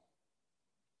table.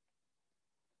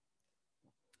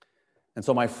 And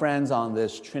so, my friends, on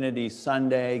this Trinity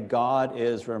Sunday, God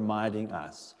is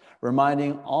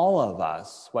reminding all of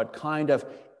us what kind of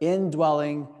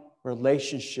indwelling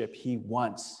relationship he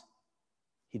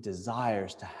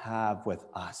desires to have with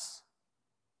us.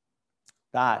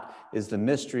 That is the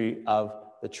mystery of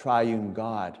the triune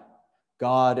God.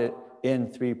 God in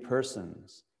three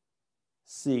persons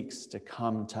seeks to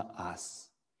come to us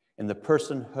in the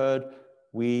personhood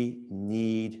we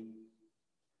need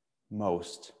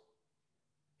most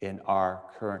in our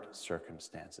current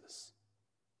circumstances.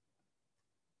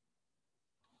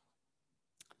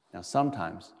 Now,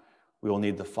 sometimes we will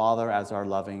need the Father as our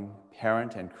loving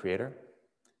parent and creator.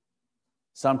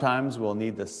 Sometimes we'll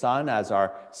need the Son as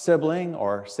our sibling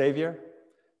or savior.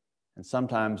 And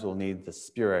sometimes we'll need the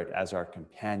Spirit as our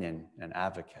companion and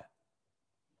advocate.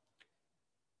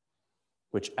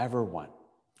 Whichever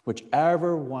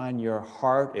one your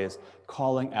heart is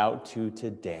calling out to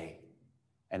today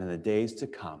and in the days to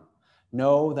come,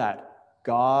 know that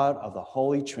God of the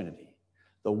Holy Trinity,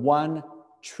 the one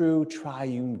true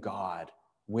triune God,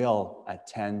 will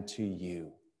attend to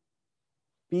you,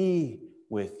 be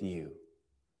with you,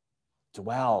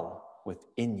 dwell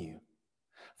within you.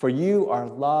 For you are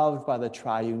loved by the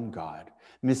triune God,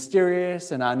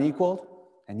 mysterious and unequaled,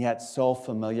 and yet so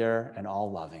familiar and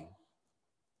all-loving.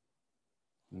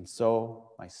 And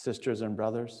so, my sisters and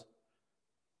brothers,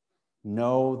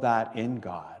 know that in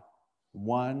God,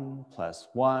 1 +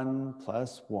 1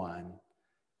 + 1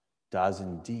 does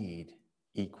indeed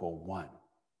equal 1.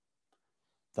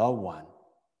 The one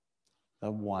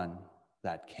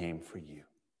that came for you.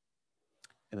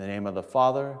 In the name of the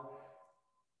Father,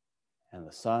 and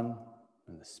the Son,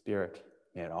 and the Spirit,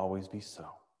 may it always be so.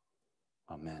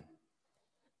 Amen.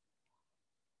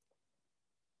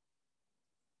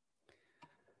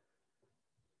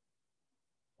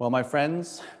 Well, my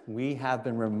friends, we have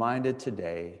been reminded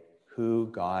today who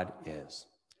God is.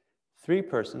 3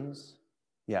 persons,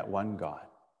 yet one God.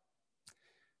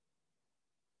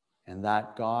 And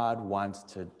that God wants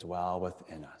to dwell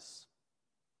within us.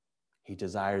 He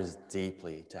desires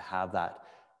deeply to have that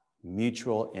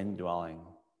mutual indwelling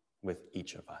with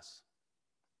each of us.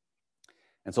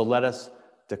 And so let us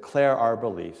declare our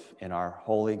belief in our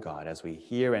holy God as we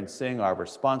hear and sing our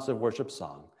responsive worship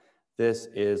song, "This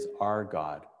is Our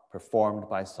God," performed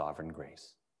by Sovereign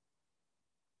Grace.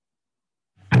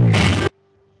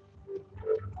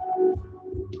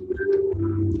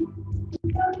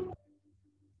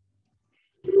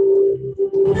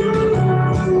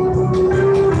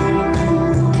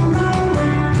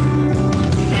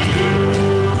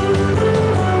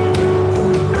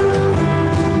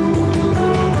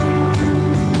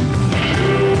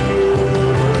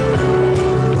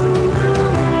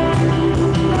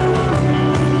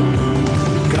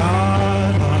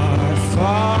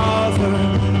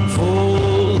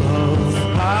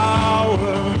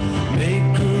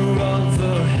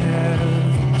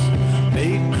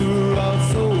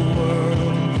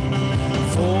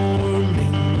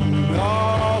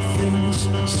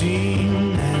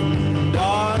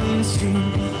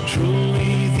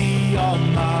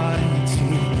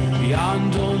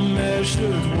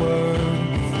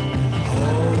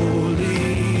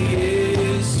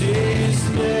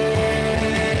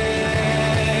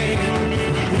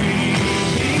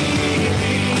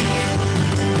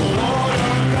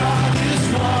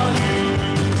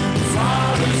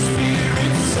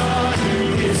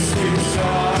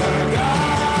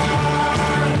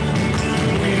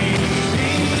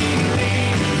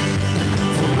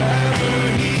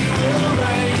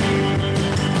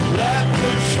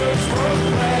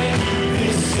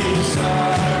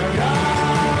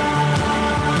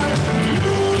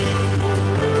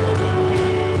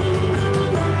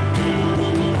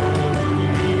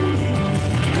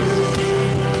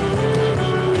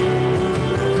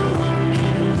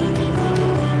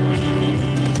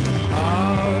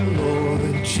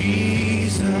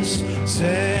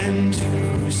 sent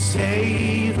to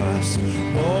save us,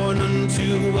 born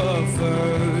unto a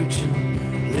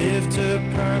virgin, lived a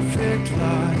perfect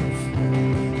life,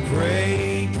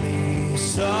 greatly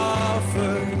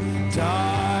suffered,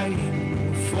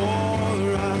 dying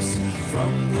for us.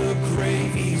 From the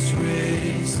grave he's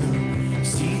risen,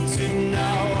 seated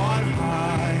now on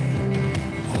high.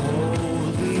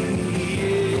 Holy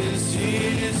is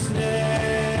his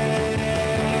name.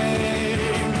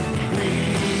 We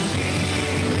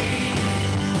believe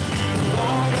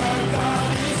Lord our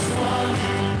God is one,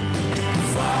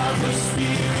 Father,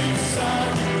 Spirit, Son,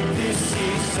 this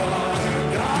is our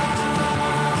God.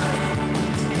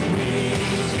 We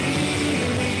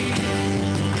believe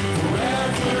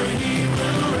forever he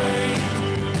will reign.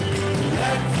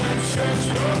 Let the church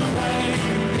proclaim,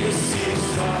 this is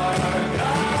our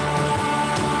God.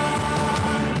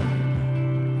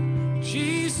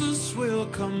 Jesus will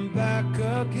come back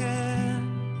again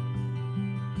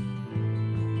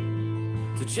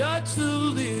to judge the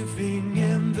living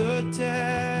and the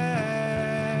dead,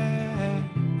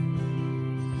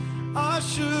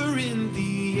 usher in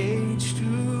the age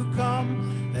to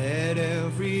come. Let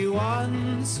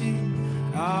everyone sing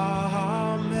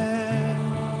Amen.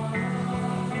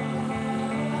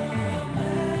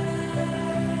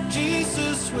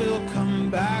 Jesus will come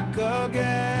back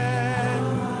again,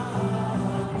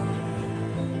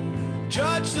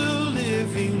 judge the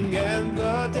living and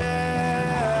the dead,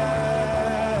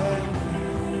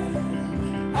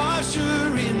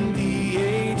 usher in the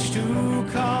age to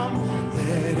come.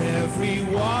 Let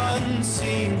everyone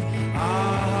sing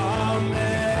Amen.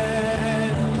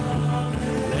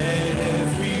 Let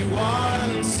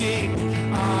everyone sing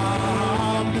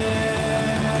Amen.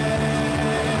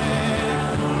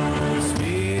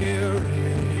 Spirit,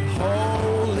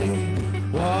 Holy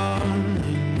One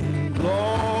in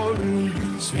glory,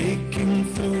 speaking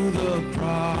through the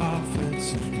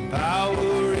prophets,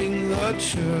 empowering the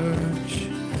church.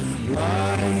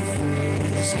 Life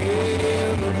is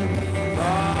given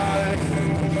by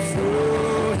and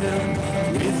through him,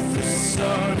 with the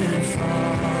Son and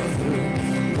Father,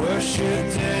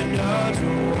 worshipped and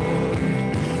adored.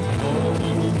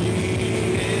 Holy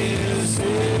is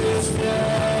his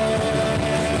name.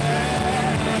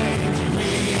 We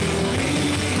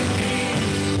believe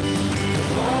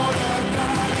the Lord our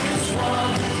God is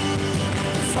one,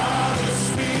 Father,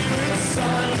 Spirit,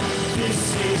 Son, this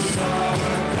is our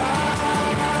God.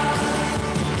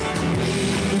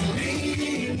 We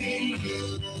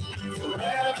believe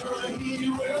forever he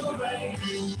will reign.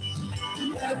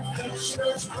 Let the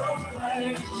church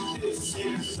proclaim, this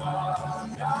is our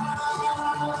God.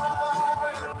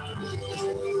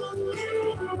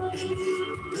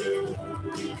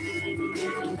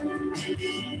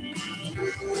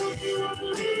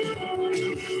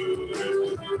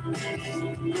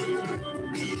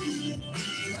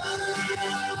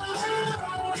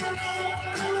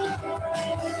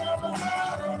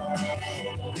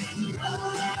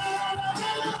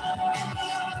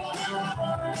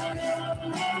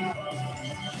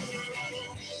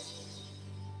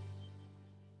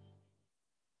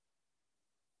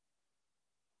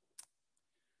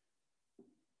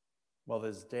 Well,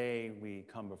 this day we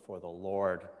come before the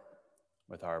Lord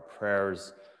with our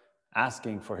prayers,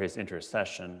 asking for his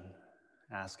intercession,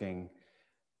 asking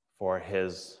for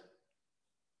his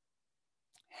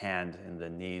hand in the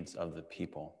needs of the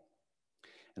people.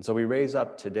 And so we raise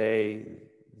up today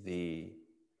the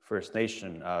First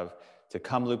Nation of Te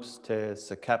Kamloops Te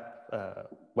Sekep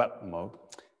Wetmo,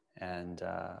 and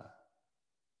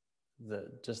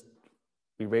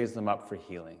we raise them up for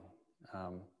healing.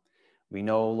 We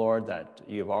know, Lord, that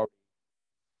you've already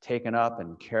taken up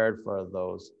and cared for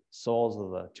those souls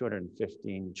of the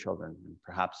 215 children, and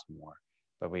perhaps more.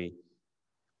 But we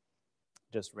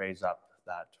just raise up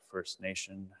that First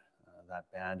Nation,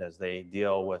 that band, as they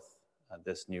deal with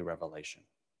this new revelation.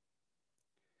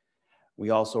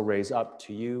 We also raise up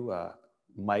to you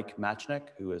Mike Machnick,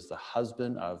 who is the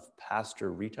husband of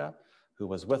Pastor Rita, who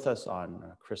was with us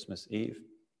on Christmas Eve.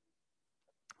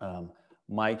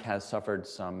 Mike has suffered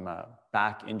some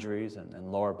back injuries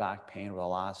and lower back pain over the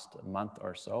last month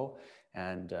or so,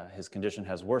 and his condition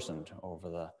has worsened over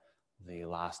the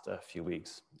last few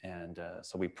weeks. And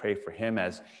so we pray for him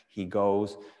as he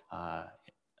goes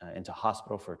into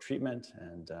hospital for treatment,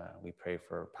 and we pray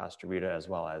for Pastor Rita as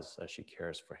well as she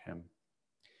cares for him.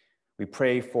 We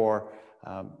pray for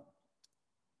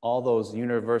all those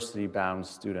university-bound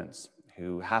students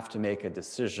who have to make a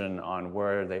decision on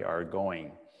where they are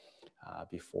going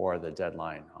before the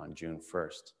deadline on June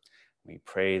 1st. We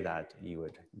pray that you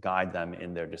would guide them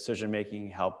in their decision-making,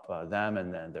 help them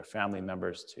and then their family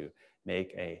members to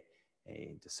make a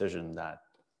a decision that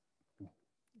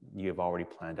you have already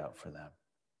planned out for them.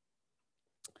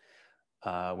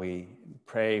 We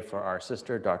pray for our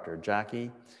sister, Dr.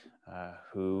 Jackie,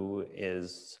 who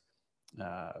is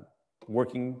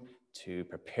working to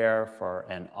prepare for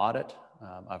an audit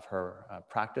of her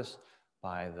practice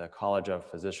by the College of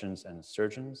Physicians and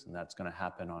Surgeons, and that's going to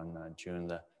happen on June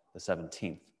the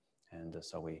 17th. And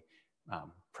so we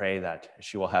pray that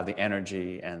she will have the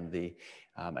energy and the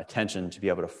attention to be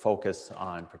able to focus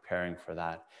on preparing for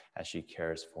that as she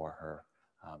cares for her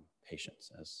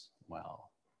patients as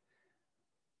well.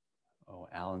 Oh,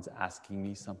 Alan's asking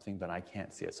me something, but I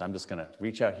can't see it. So I'm just going to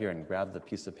reach out here and grab the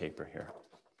piece of paper here.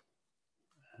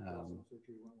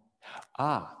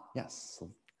 Yes.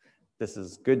 This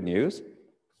is good news.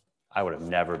 I would have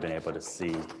never been able to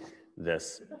see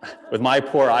this with my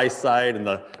poor eyesight and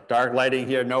the dark lighting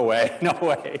here. No way, no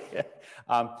way.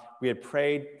 We had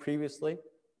prayed previously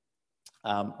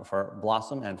for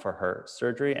Blossom and for her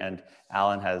surgery, and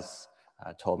Alan has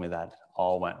told me that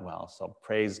all went well. So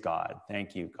praise God.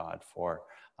 Thank you, God, for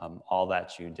all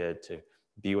that you did to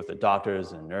be with the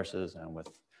doctors and nurses and with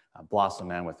Blossom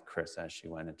and with Chris as she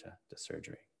went into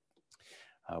surgery.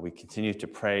 We continue to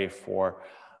pray for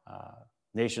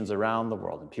nations around the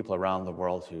world and people around the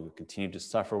world who continue to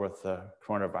suffer with the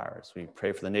coronavirus. We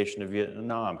pray for the nation of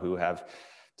Vietnam, who have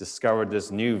discovered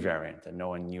this new variant that no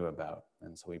one knew about.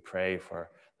 And so we pray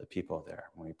for the people there.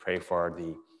 And we pray for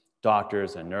the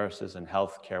doctors and nurses and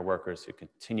healthcare workers who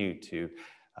continue to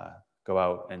go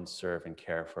out and serve and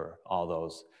care for all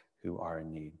those who are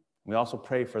in need. We also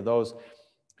pray for those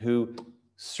who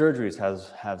surgeries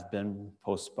have been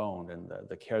postponed and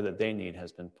the care that they need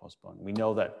has been postponed. We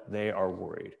know that they are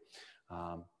worried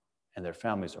and their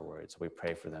families are worried, so we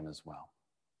pray for them as well.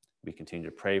 We continue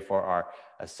to pray for our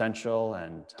essential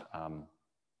and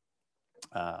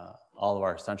all of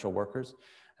our essential workers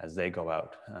as they go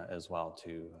out as well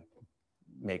to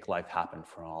make life happen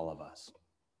for all of us.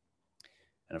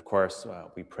 And of course,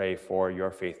 we pray for your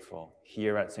faithful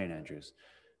here at St. Andrews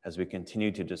as we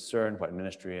continue to discern what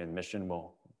ministry and mission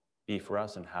will be for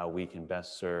us and how we can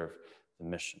best serve the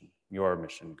mission, your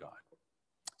mission, God.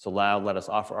 So loud, let us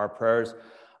offer our prayers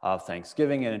of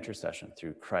thanksgiving and intercession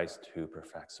through Christ who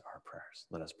perfects our prayers.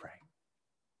 Let us pray.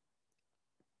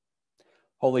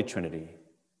 Holy Trinity,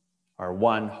 our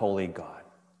one holy God,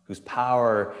 whose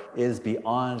power is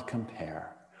beyond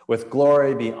compare, with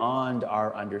glory beyond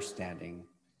our understanding,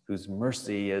 whose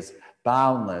mercy is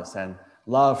boundless and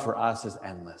love for us is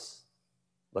endless.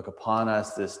 Look upon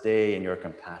us this day in your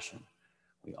compassion.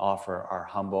 We offer our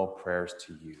humble prayers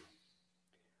to you.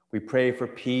 We pray for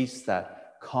peace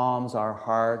that calms our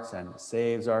hearts and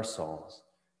saves our souls,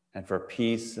 and for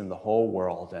peace in the whole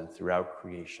world and throughout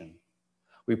creation.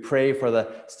 We pray for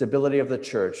the stability of the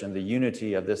church and the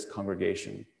unity of this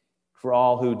congregation, for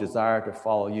all who desire to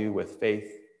follow you with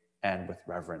faith and with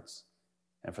reverence,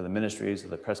 and for the ministries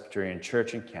of the Presbyterian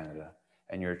Church in Canada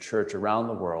and your church around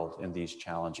the world in these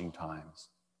challenging times.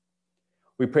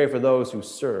 We pray for those who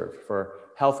serve, for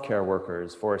healthcare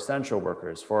workers, for essential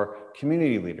workers, for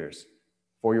community leaders,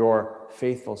 for your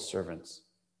faithful servants,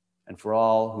 and for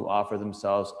all who offer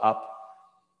themselves up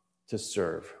to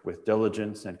serve with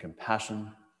diligence and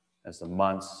compassion as the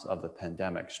months of the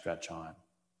pandemic stretch on.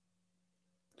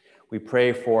 We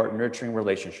pray for nurturing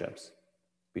relationships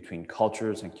between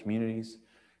cultures and communities,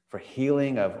 for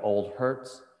healing of old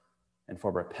hurts, and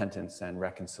for repentance and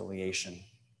reconciliation,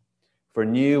 for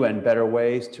new and better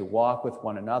ways to walk with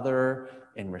one another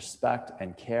in respect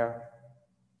and care,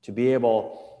 to be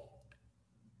able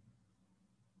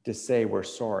to say we're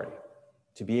sorry,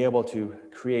 to be able to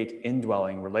create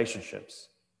indwelling relationships,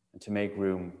 and to make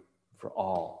room for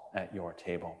all at your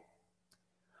table.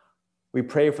 We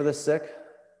pray for the sick,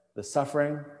 the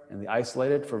suffering, and the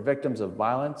isolated, for victims of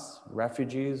violence,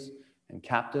 refugees, and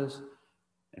captives,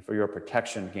 and for your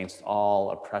protection against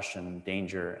all oppression,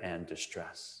 danger, and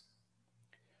distress.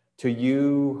 To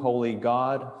you, holy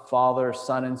God, Father,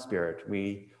 Son, and Spirit,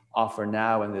 we offer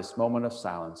now in this moment of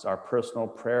silence our personal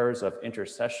prayers of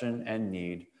intercession and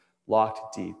need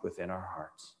locked deep within our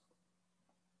hearts.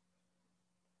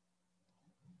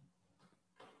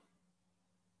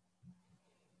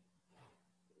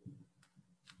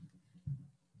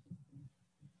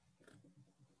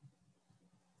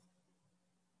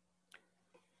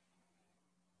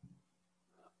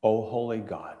 O holy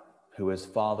God, who is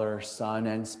Father, Son,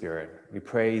 and Spirit, we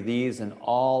pray these and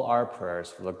all our prayers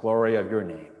for the glory of your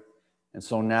name. And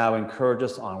so now encourage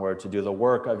us onward to do the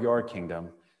work of your kingdom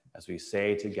as we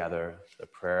say together the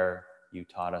prayer you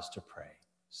taught us to pray,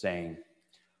 saying,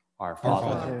 Our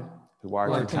Father, who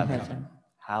art in heaven,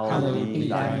 hallowed be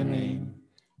thy name.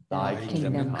 Thy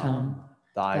kingdom come,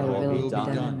 thy will be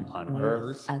done on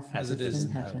earth as it is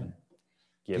in heaven.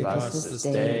 Give us this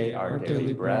day our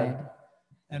daily bread,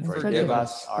 and forgive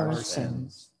us our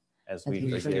sins, as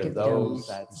we forgive those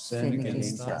that sin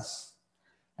against us.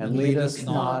 And lead us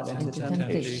not into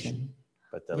temptation,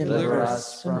 but deliver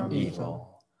us from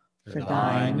evil. For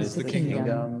thine is the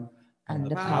kingdom, and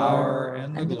the power,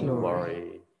 and the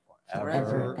glory,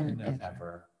 forever and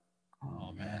ever.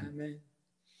 Amen. Amen.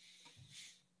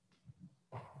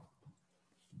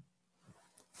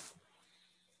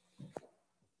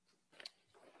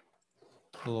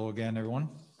 Hello again, everyone.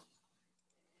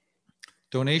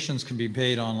 Donations can be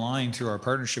paid online through our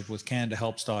partnership with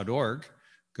CanadaHelps.org.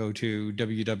 Go to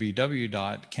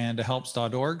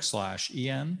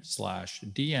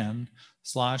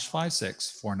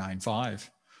www.canadahelps.org/en/dn/56495.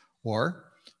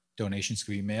 Or donations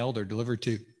can be mailed or delivered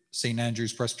to St.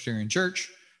 Andrew's Presbyterian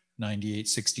Church,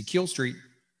 9860 Keele Street,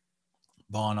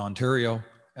 Vaughan, Ontario,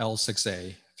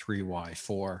 L6A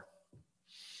 3Y4.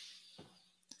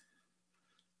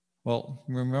 Well,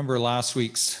 remember last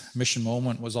week's mission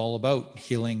moment was all about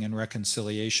healing and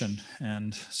reconciliation.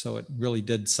 And so it really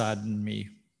did sadden me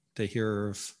to hear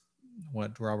of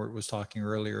what Robert was talking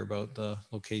earlier about the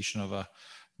location of a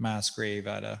mass grave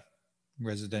at a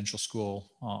residential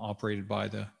school operated by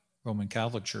the Roman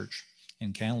Catholic Church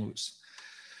in Kamloops.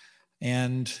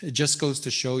 And it just goes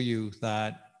to show you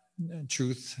that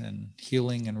truth and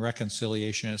healing and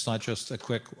reconciliation, it's not just a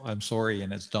quick, I'm sorry,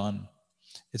 and it's done.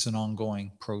 It's an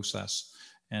ongoing process,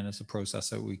 and it's a process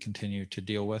that we continue to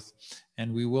deal with,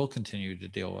 and we will continue to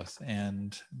deal with.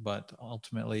 But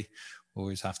ultimately, we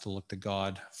always have to look to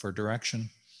God for direction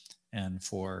and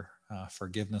for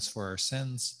forgiveness for our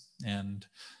sins and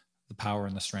the power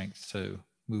and the strength to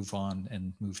move on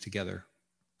and move together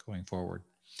going forward.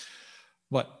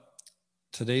 But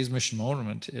today's mission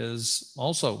moment is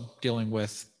also dealing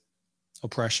with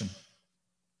oppression.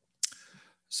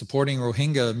 Supporting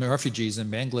Rohingya refugees in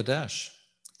Bangladesh.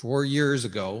 4 years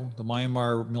ago, the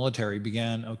Myanmar military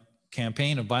began a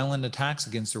campaign of violent attacks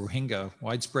against the Rohingya.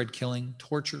 Widespread killing,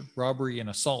 torture, robbery, and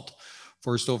assault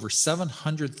forced over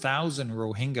 700,000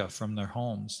 Rohingya from their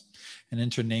homes and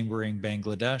into neighboring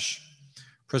Bangladesh.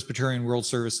 Presbyterian World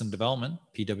Service and Development,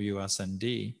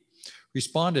 PWSND,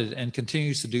 responded and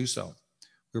continues to do so.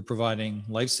 We're providing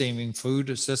life-saving food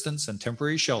assistance and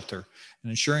temporary shelter and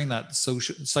ensuring that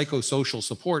psychosocial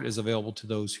support is available to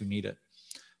those who need it.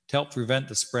 To help prevent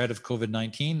the spread of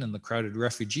COVID-19 in the crowded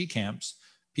refugee camps,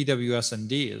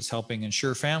 PWSND is helping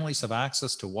ensure families have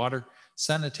access to water,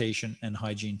 sanitation, and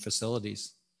hygiene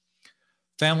facilities.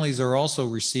 Families are also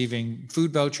receiving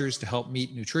food vouchers to help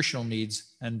meet nutritional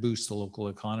needs and boost the local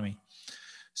economy.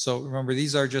 So remember,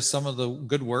 these are just some of the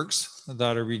good works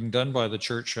that are being done by the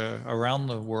church around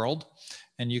the world,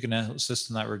 and you can assist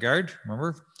in that regard.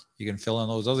 Remember, you can fill in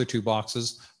those other two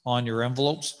boxes on your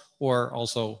envelopes, or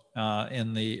also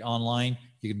in the online,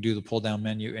 you can do the pull-down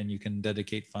menu and you can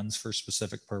dedicate funds for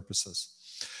specific purposes.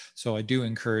 So I do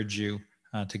encourage you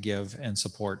to give and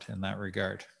support in that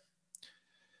regard.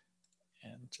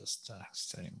 And just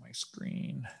setting my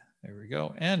screen. There we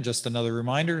go. And just another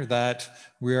reminder that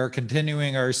we are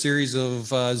continuing our series of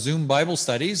Zoom Bible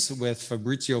studies with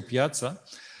Fabrizio Piazza.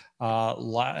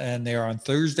 And they are on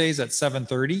Thursdays at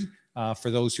 7:30.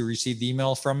 For those who received the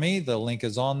email from me, the link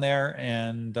is on there.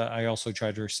 And I also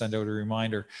tried to send out a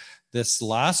reminder this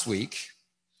last week.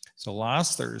 So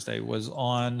last Thursday was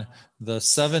on the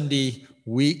 70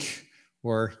 week,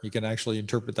 or you can actually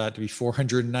interpret that to be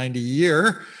 490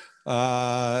 year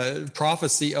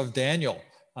prophecy of Daniel.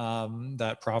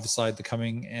 That prophesied the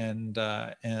coming and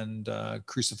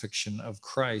crucifixion of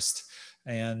Christ.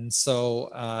 And so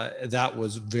that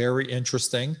was very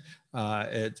interesting.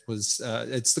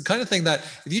 It's the kind of thing that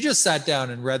if you just sat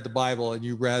down and read the Bible and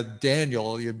you read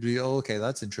Daniel, you'd be, oh, okay,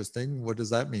 that's interesting. What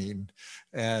does that mean?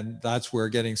 And that's where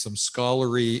getting some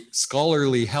scholarly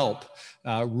help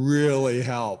really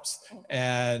helps.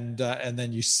 And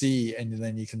then you see, and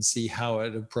then you can see how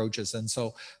it approaches. And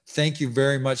so thank you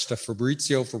very much to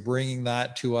Fabrizio for bringing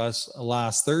that to us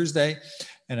last Thursday.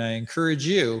 And I encourage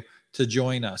you to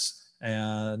join us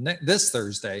this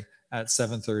Thursday at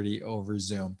 7:30 over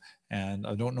Zoom. And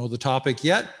I don't know the topic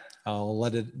yet. I'll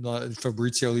let it,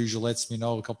 Fabrizio usually lets me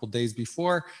know a couple of days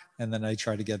before, and then I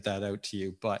try to get that out to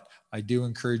you. But I do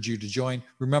encourage you to join.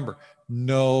 Remember,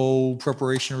 no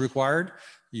preparation required.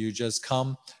 You just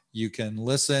come, you can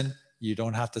listen. You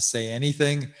don't have to say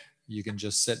anything. You can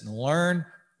just sit and learn,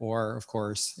 or of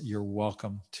course, you're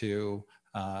welcome to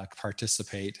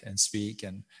participate and speak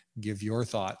and give your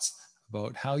thoughts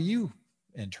about how you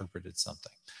interpreted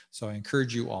something. So I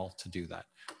encourage you all to do that.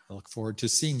 I look forward to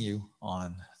seeing you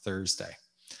on Thursday.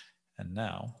 And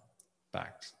now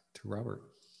back to Robert.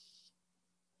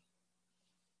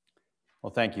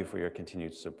 Well, thank you for your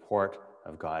continued support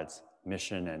of God's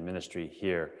mission and ministry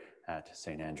here at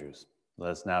St. Andrew's. Let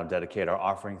us now dedicate our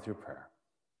offering through prayer.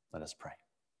 Let us pray.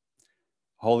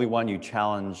 Holy One, you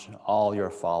challenge all your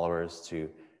followers to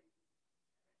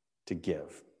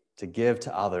give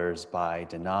to others by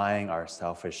denying our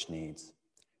selfish needs.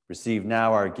 Receive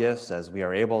now our gifts as we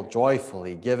are able,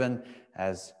 joyfully given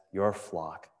as your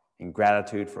flock, in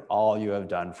gratitude for all you have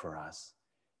done for us.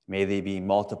 May they be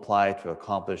multiplied to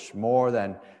accomplish more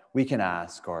than we can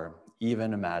ask or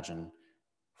even imagine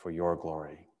for your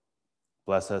glory.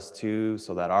 Bless us too,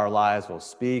 so that our lives will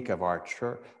speak of our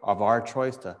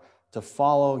choice to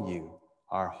follow you,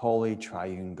 our holy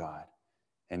triune God.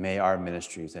 And may our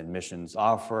ministries and missions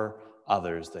offer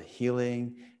others the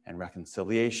healing and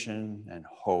reconciliation and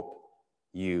hope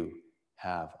you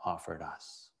have offered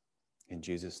us. In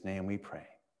Jesus' name we pray.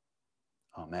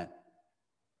 Amen.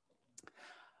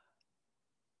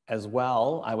 As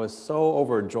well, I was so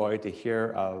overjoyed to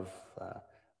hear of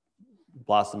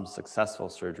Blossom's successful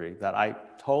surgery that I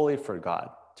totally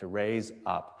forgot to raise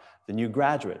up the new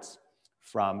graduates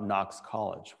from Knox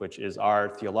College, which is our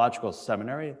theological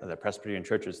seminary, the Presbyterian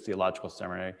Church's theological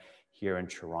seminary here in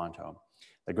Toronto.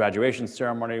 The graduation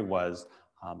ceremony was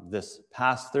this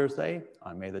past Thursday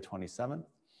on May the 27th.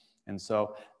 And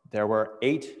so there were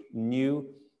 8 new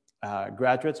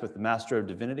graduates with the Master of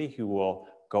Divinity who will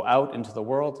go out into the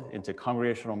world, into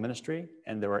congregational ministry.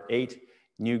 And there were 8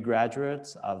 new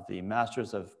graduates of the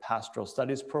Masters of Pastoral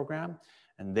Studies program,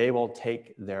 and they will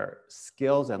take their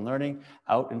skills and learning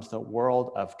out into the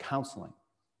world of counseling.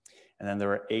 And then there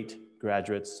were 8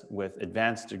 graduates with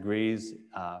advanced degrees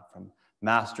from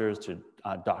master's to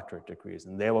doctorate degrees,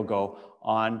 and they will go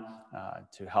on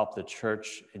to help the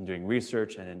church in doing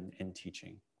research and in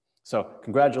teaching. So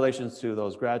congratulations to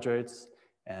those graduates,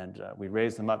 and we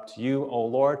raise them up to you, O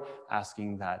Lord,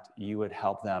 asking that you would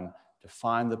help them to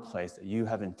find the place that you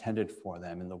have intended for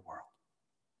them in the world.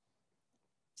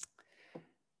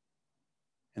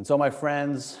 And so, my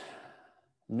friends,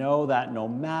 know that no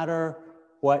matter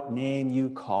what name you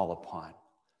call upon,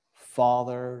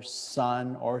 Father,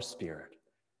 Son, or Spirit,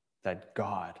 that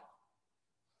God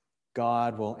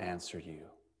will answer you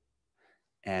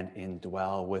and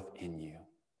indwell within you.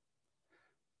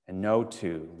 And know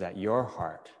too that your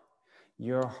heart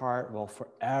will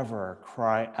forever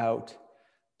cry out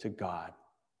to God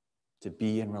to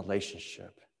be in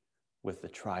relationship with the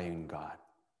triune God,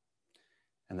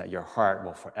 and that your heart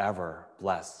will forever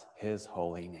bless his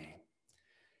holy name.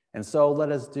 And so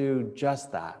let us do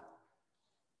just that,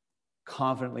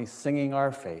 confidently singing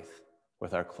our faith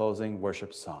with our closing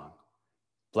worship song,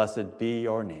 Blessed Be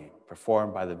Your Name,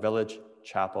 performed by the Village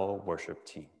Chapel Worship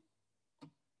Team.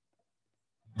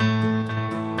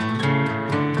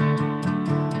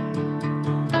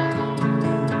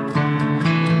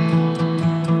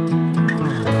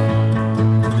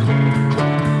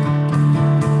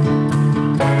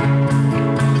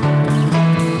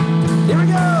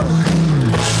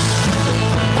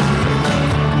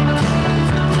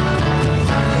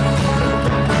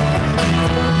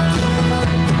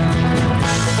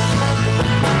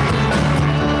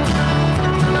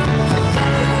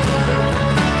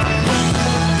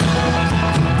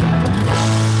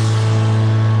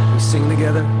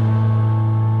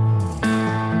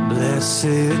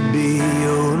 Blessed be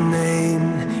your name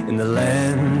in the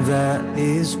land that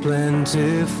is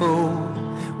plentiful,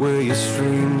 where your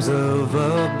streams of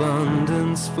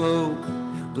abundance flow.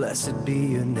 Blessed be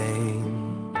your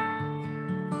name.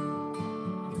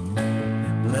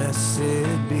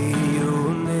 Blessed be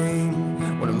your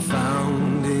name when I'm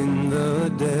found in the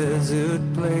desert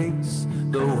place.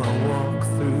 Though I walk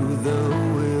through the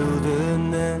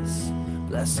wilderness,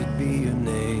 blessed be your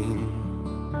name.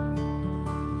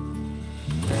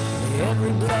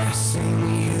 Every blessing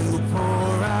you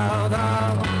pour out,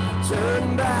 I'll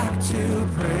turn back to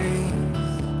praise.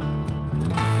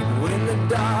 When the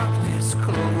darkness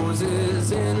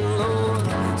closes in,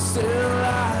 Lord, still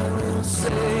I will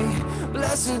say,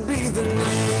 blessed be the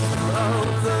name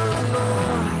of the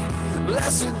Lord.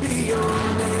 Blessed be your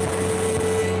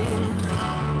name.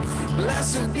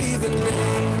 Blessed be the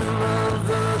name of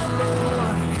the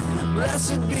Lord.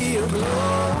 Blessed be your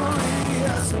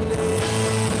glorious name.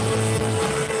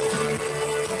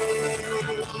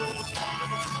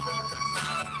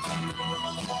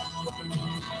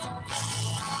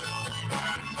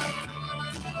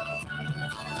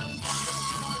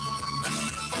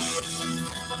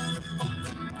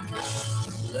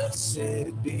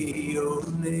 Blessed be your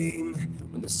name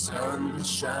when the sun's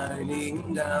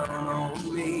shining down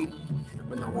on me,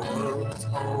 when the world's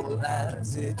all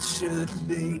as it should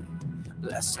be.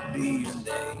 Blessed be your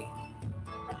name.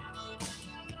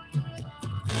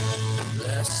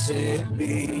 Blessed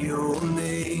be your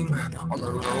name on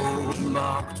the road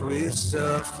marked with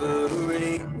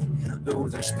suffering. Though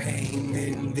there's pain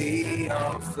in the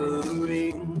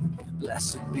offering,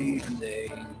 blessed be your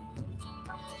name.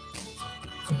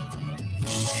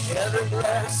 Every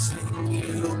blessing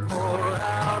you pour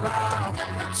out, I'll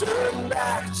turn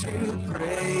back to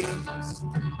praise.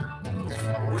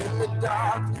 When the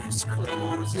darkness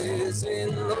closes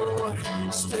in, Lord,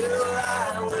 still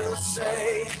I will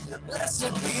say,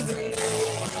 blessed be the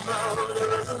name of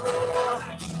the Lord.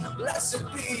 Blessed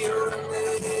be your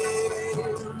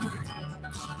name.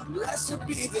 Blessed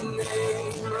be the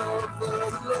name of the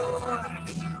Lord.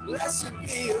 Blessed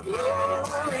be your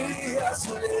glorious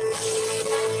name.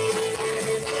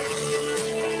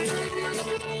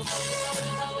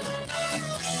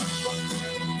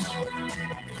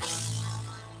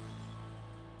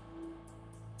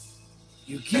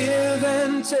 You give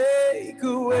and take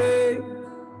away.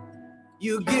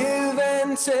 You give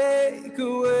and take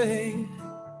away.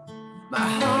 My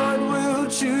heart will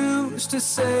choose to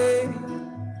say,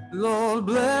 Lord,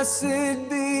 blessed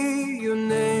be your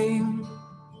name.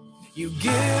 You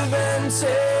give and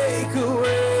take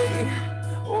away.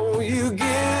 Oh, you give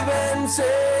and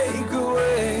take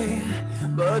away.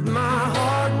 But my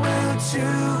heart will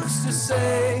choose to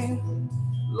say,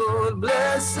 Lord,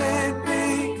 blessed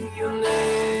be your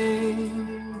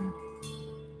name.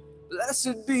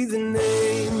 Blessed be the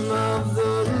name of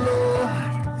the Lord.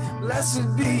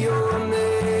 Blessed be your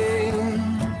name.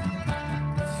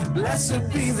 Blessed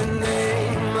be the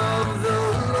name of the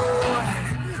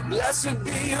Lord. Blessed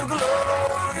be your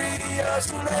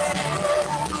glorious name.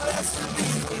 Oh, blessed be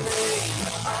the name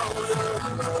of the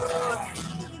Lord.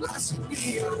 Blessed be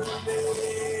your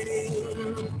name.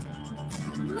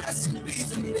 Blessed be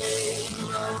the name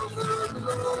of the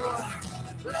Lord.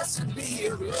 Blessed be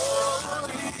your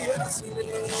glorious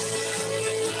name.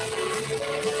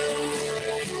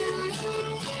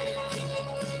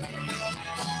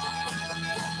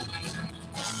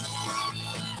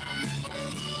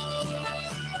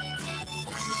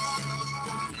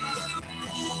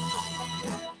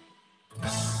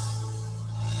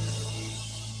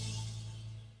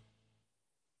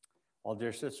 Well,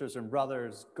 dear sisters and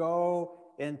brothers, go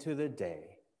into the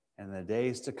day and the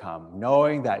days to come,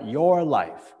 knowing that your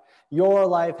life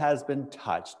has been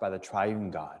touched by the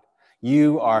triune God.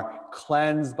 You are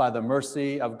cleansed by the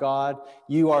mercy of God.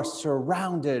 You are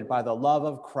surrounded by the love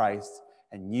of Christ,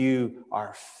 and you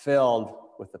are filled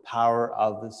with the power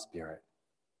of the Spirit.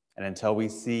 And until we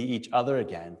see each other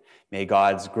again, may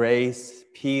God's grace,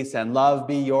 peace, and love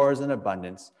be yours in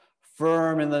abundance,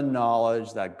 firm in the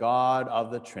knowledge that God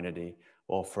of the Trinity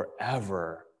will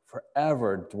forever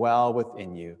dwell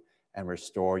within you and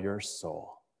restore your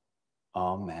soul.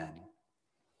 Amen.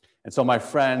 And so, my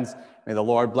friends, may the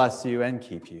Lord bless you and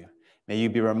keep you. May you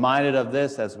be reminded of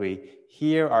this as we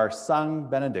hear our sung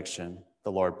benediction.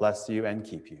 The Lord bless you and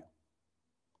keep you.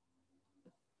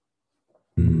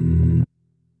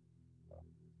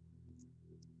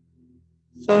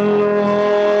 The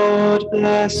Lord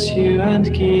bless you and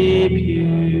keep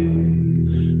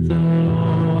you. The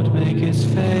Lord make his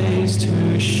face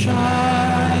to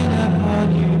shine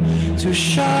upon you,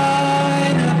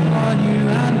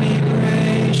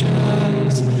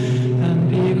 and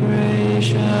be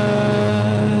gracious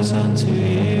unto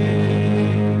you.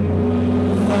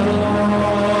 The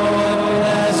Lord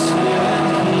bless you and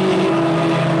keep you.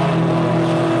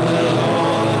 The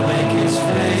Lord make his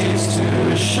face to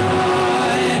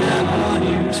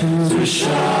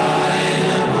shine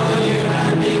upon you,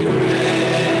 and be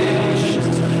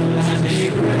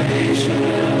gracious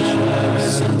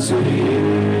unto you.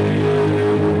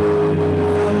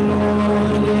 The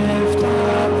Lord lift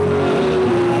up the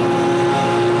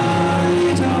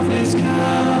light of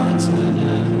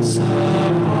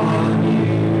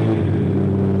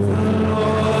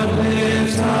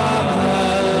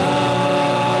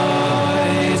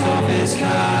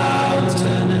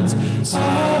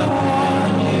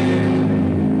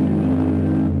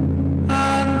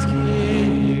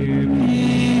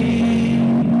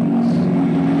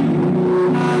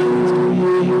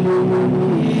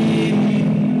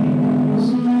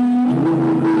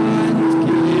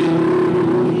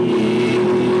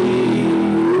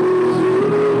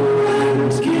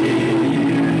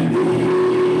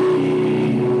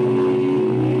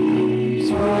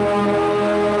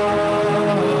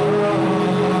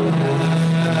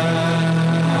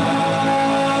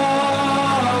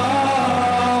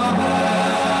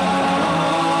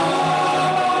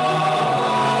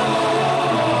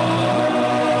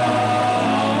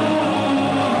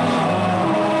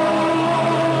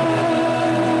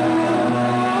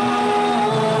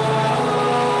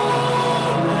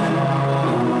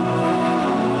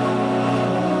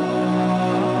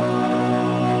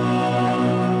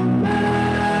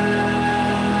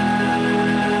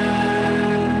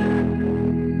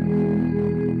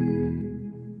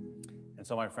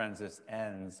my friends, this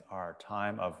ends our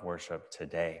time of worship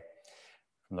today.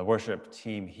 From the worship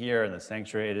team here in the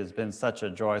sanctuary, it has been such a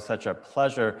joy, such a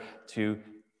pleasure to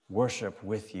worship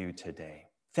with you today.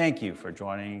 Thank you for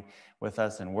joining with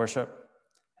us in worship,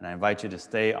 and I invite you to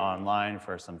stay online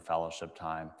for some fellowship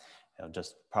time. It'll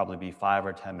just probably be 5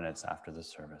 or 10 minutes after the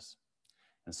service.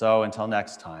 And so until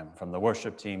next time, from the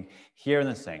worship team here in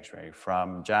the sanctuary,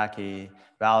 from Jackie,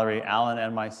 Valerie, Alan,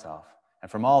 and myself, and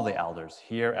from all the elders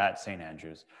here at St.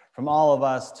 Andrew's, from all of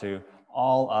us to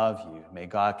all of you, may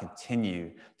God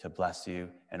continue to bless you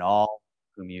and all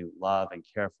whom you love and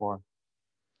care for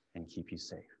and keep you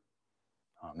safe.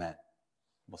 Amen.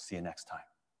 We'll see you next time.